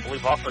Week 1, I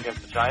believe also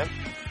against the Giants.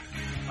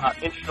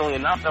 Interestingly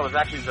enough, that was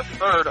actually the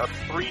third of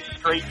 3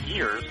 straight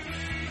years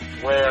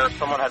where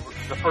someone had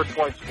the first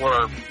points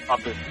were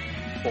of this,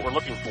 what we're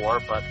looking for,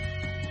 but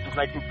since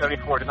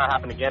 1974 it did not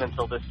happen again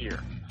until this year.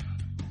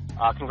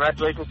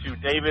 Congratulations to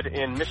David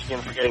in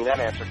Michigan for getting that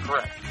answer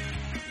correct.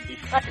 The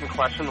second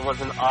question was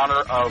in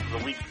honor of the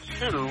Week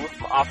 2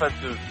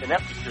 offensive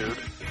ineptitude,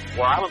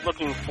 where I was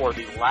looking for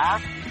the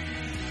last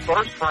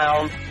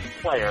first-round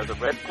player the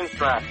Redskins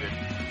drafted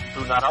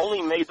who not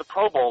only made the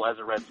Pro Bowl as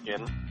a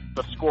Redskin,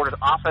 but scored an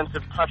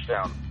offensive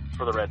touchdown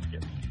for the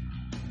Redskins.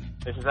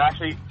 This is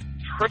actually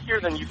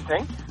trickier than you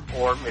think,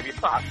 or maybe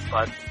it's not,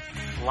 but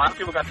a lot of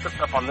people got tripped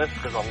up on this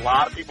because a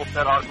lot of people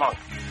said Art Monk.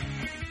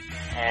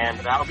 And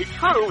that would be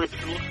true if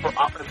you look for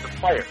offensive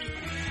players.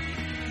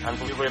 And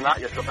believe it or not,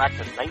 you have to go back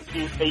to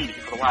 1980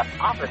 for the last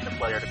offensive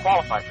player to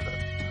qualify for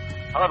this.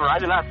 However, I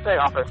did not say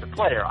offensive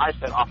player, I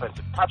said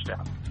offensive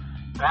touchdown.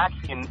 Back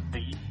in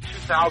the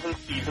 2000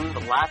 season, the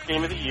last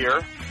game of the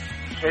year,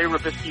 Terry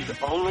Robisky's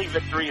only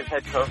victory as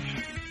head coach,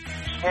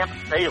 Champ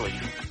Bailey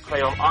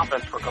played on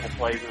offense for a couple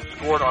plays and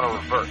scored on a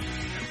reverse.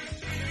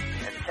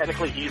 And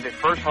technically, he's a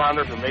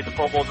first-rounder who made the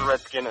Pro Bowl as a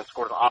Redskin and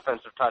scored an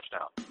offensive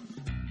touchdown.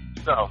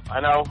 So, I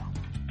know,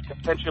 it's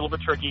potentially a little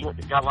bit tricky.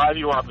 It got a lot of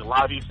you up. A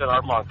lot of you said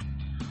Art Monk.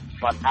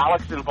 But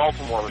Alex in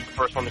Baltimore was the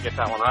first one to get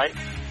that one right.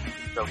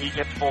 So he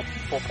gets full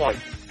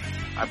points.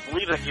 I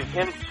believe that gives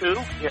him 2.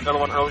 He had another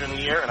one earlier in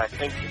the year, and I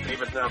think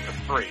David's now to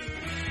 3.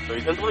 So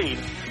he's in the lead,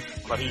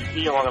 but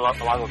he along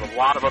with a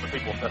lot of other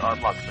people, said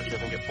Art Monk, so he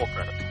doesn't get full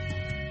credit.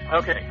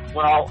 Okay,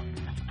 well,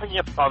 picking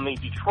up on the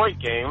Detroit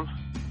game,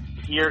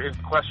 here is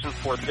the question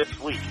for this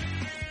week.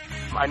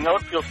 I know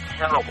it feels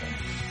terrible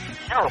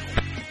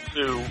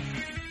to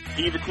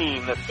be the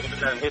team that's going to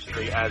go down in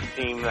history as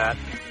the team that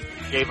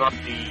gave up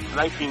the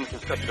 19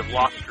 consecutive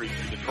loss streak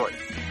to Detroit.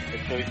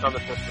 It's going to be something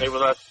that's going to stay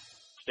with us,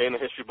 stay in the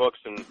history books,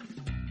 and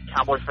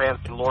Cowboy fans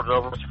can lord it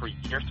over us for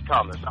years to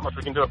come. There's not much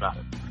we can do about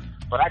it.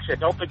 But actually, I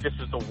don't think this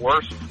is the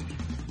worst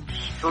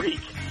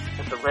streak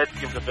that the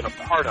Redskins have been a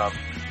part of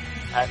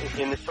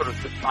in this sort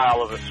of this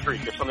style of a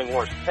streak. There's something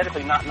worse.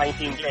 Technically not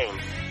 19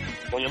 games.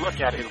 When you look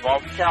at it, it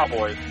involves the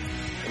Cowboys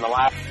in the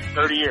last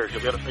 30 years.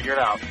 You'll be able to figure it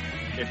out.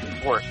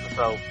 It's worse.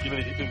 So give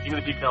me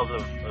the details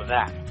of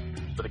that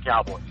for the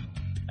Cowboys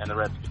and the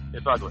Redskins.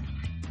 It's ugly.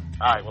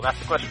 All right, well, that's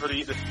the question for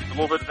this is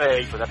a little bit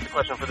vague, but that's the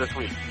question for this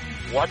week.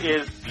 What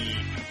is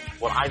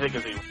what I think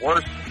is the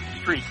worst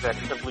streak than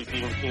simply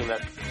being the team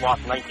that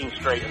lost 19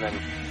 straight and then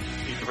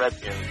beat the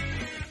Redskins?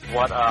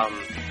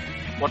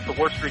 What's the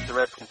worst streak the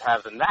Redskins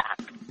have than that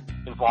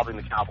involving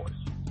the Cowboys?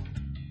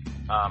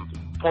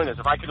 Point is,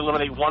 if I could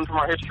eliminate one from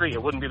our history,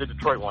 it wouldn't be the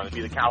Detroit one, it'd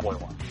be the Cowboy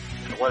one.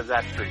 So what is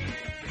that streak?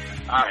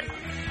 All right,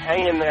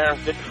 hang in there.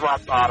 This is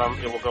rock bottom.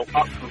 It will go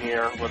up from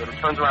here. Whether it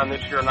turns around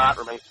this year or not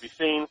remains to be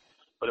seen,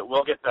 but it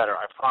will get better,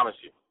 I promise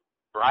you.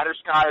 Brighter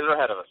skies are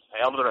ahead of us.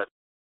 Hail to the Reds.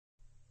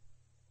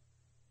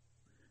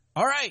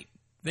 All right.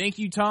 Thank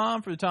you,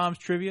 Tom, for the Tom's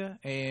Trivia,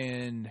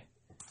 and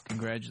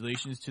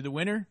congratulations to the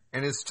winner.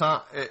 And as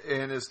Tom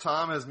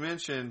has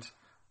mentioned,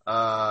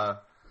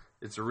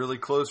 it's a really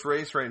close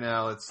race right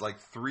now. It's like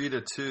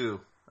 3-2.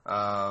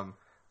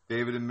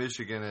 David in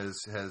Michigan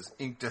has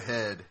inked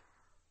ahead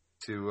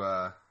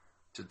to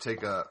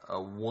take a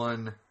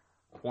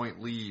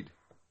 1-point lead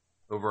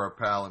over our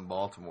pal in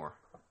Baltimore.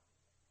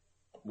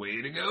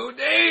 Way to go,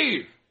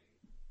 Dave!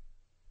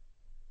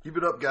 Keep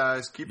it up,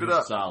 guys. Keep it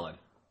up. Solid.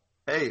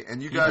 Hey,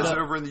 and you guys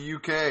over in the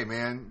UK,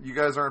 man, you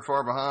guys aren't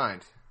far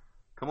behind.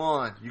 Come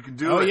on, you can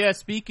do it. Oh yeah,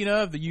 speaking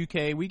of the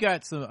UK, we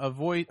got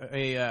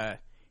a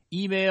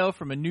email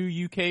from a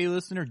new UK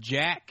listener,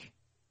 Jack.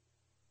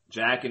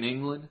 Jack in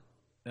England.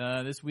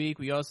 This week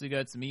we also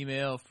got some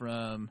email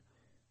from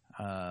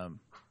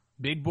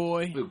Big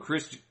Boy. Ooh,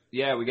 Chris.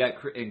 Yeah, we got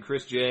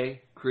Chris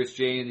J. Chris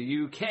J in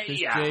the UK. Chris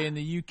J in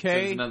the UK.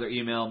 Sends another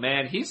email.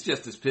 Man, he's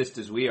just as pissed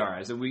as we are,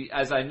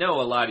 as I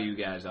know a lot of you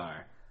guys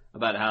are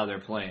about how they're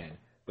playing.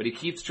 But he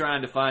keeps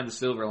trying to find the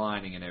silver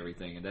lining and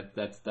everything, and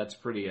that's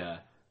pretty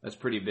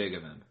big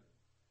of him.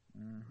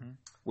 Mm-hmm.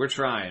 We're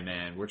trying,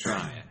 man. We're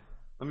trying.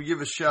 Let me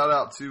give a shout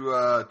out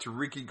to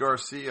Ricky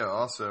Garcia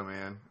also,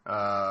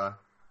 man.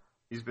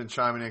 He's been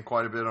chiming in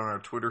quite a bit on our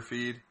Twitter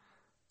feed.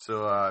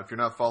 So if you're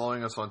not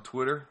following us on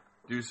Twitter,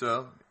 do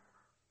so.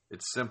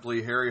 It's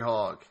simply Harry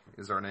Hogg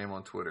is our name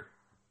on Twitter.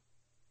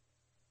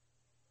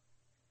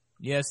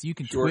 Yes, you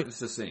can short and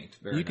succinct.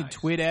 Very you can nice.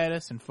 tweet at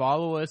us and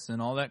follow us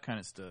and all that kind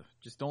of stuff.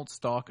 Just don't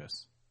stalk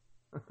us.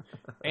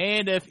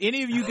 And if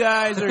any of you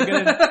guys are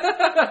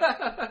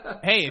gonna,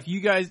 hey, if you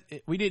guys,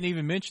 we didn't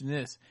even mention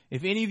this.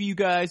 If any of you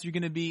guys are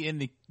gonna be in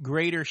the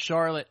greater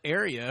Charlotte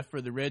area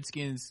for the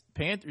Redskins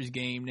Panthers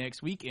game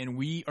next weekend,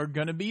 we are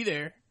gonna be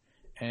there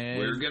And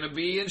we're going to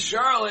be in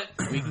Charlotte.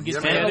 we can get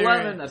 10 together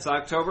 11. That's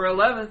October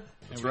 11th.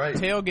 That's right.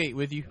 tailgate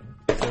with you.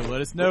 So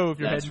let us know if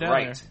you're That's heading down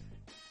right.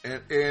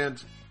 there.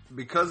 And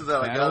because of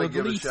that, I Battle gotta of the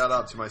give a Least. shout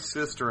out to my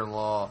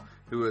sister-in-law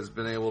who has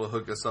been able to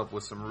hook us up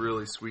with some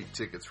really sweet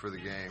tickets for the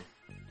game.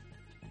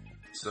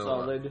 So,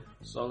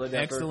 Solid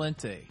effort.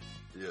 Excelente.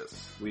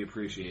 yes, We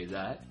appreciate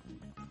that.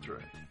 that's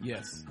right.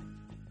 Yes.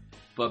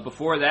 But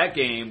before that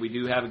game, we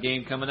do have a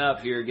game coming up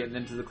here, getting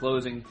into the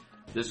closing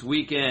this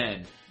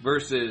weekend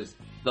versus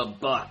the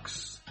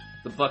Bucks.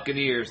 The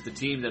Buccaneers, the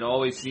team that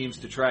always seems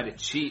to try to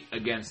cheat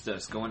against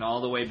us, going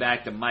all the way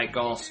back to Mike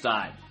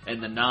Allstott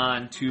and the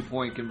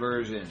non-2-point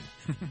conversion.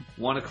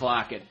 1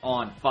 o'clock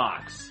on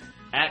Fox.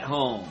 At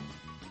home,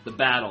 the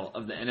battle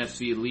of the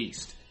NFC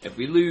least. If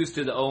we lose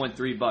to the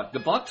 0-3 Bucks, the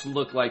Bucks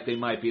look like they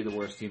might be the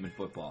worst team in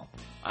football.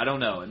 I don't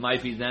know. It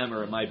might be them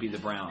or it might be the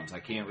Browns. I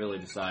can't really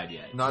decide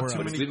yet. Not too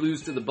But if we many,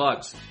 lose to the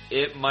Bucks,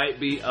 it might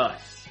be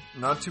us.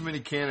 not too many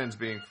cannons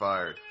being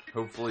fired.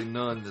 Hopefully,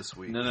 none this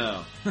week.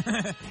 No.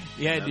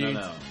 Yeah, No, dude.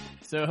 no.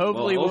 So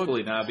hopefully Well, we'll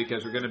hopefully not,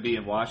 because we're going to be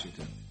in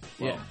Washington.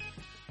 Well, yeah.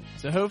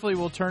 So hopefully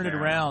we'll turn it Yeah.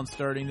 around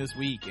starting this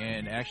week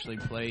and actually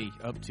play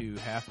up to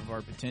half of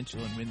our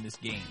potential and win this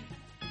game.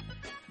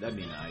 that'd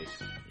be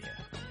nice.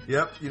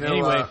 Yep. You know,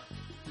 Anyway.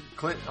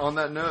 on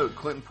that note,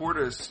 Clinton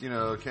Portis,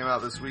 came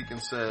out this week and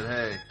said,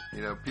 "Hey,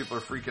 people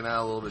are freaking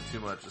out a little bit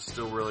too much. It's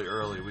still really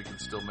early. We can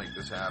still make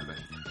this happen."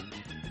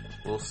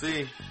 We'll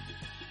see.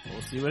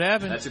 We'll see what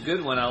happens. That's a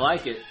good one. I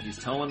like it. He's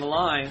towing the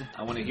line.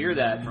 I want to hear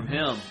that from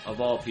him, of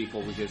all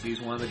people, because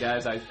he's one of the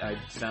guys I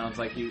sounds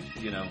like he,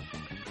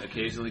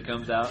 occasionally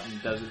comes out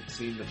and doesn't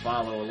seem to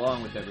follow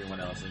along with everyone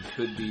else and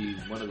could be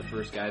one of the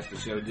first guys to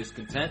show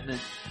discontentment.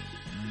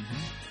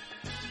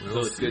 So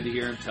We'll it's see. good to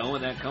hear him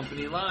towing that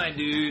company line,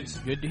 dudes.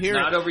 Good to hear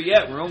It's not it. over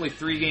yet. We're only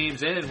 3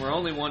 games in. We're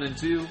only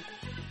 1-2.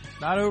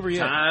 Not over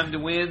yet. Time to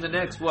win the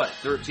next,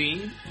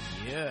 13?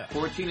 Yeah.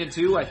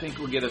 14-2, I think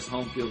will get us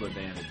home field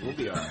advantage. We'll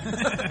be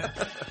alright.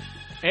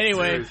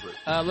 Anyway, Seriously.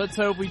 let's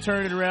hope we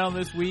turn it around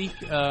this week.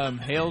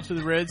 Hail to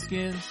the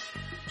Redskins.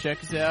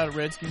 Check us out at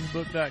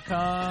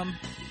redskinsbook.com,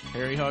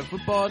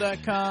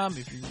 harryhogfootball.com.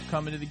 If you're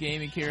coming to the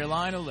game in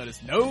Carolina, let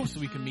us know so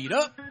we can meet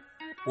up.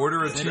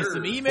 Order a Send us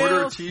some emails.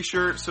 Order a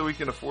T-shirt so we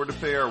can afford to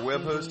pay our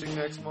web hosting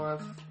next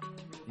month.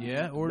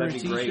 Yeah, order That'd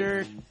a be great.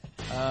 t-shirt.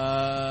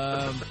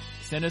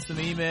 Send us some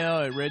email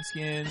at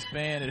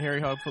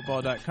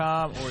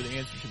redskinsfan@harryhogfootball.com or the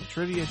answer to the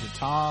trivia to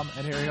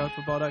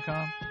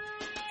tom@harryhogfootball.com.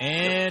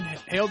 And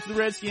hail to the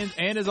Redskins.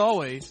 And as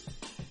always,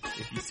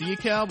 if you see a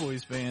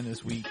Cowboys fan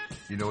this week,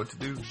 You know what to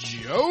do.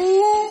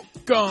 Joe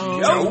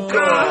Gum. Joe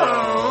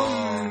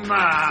Gum.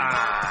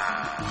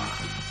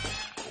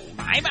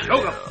 I'm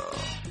out.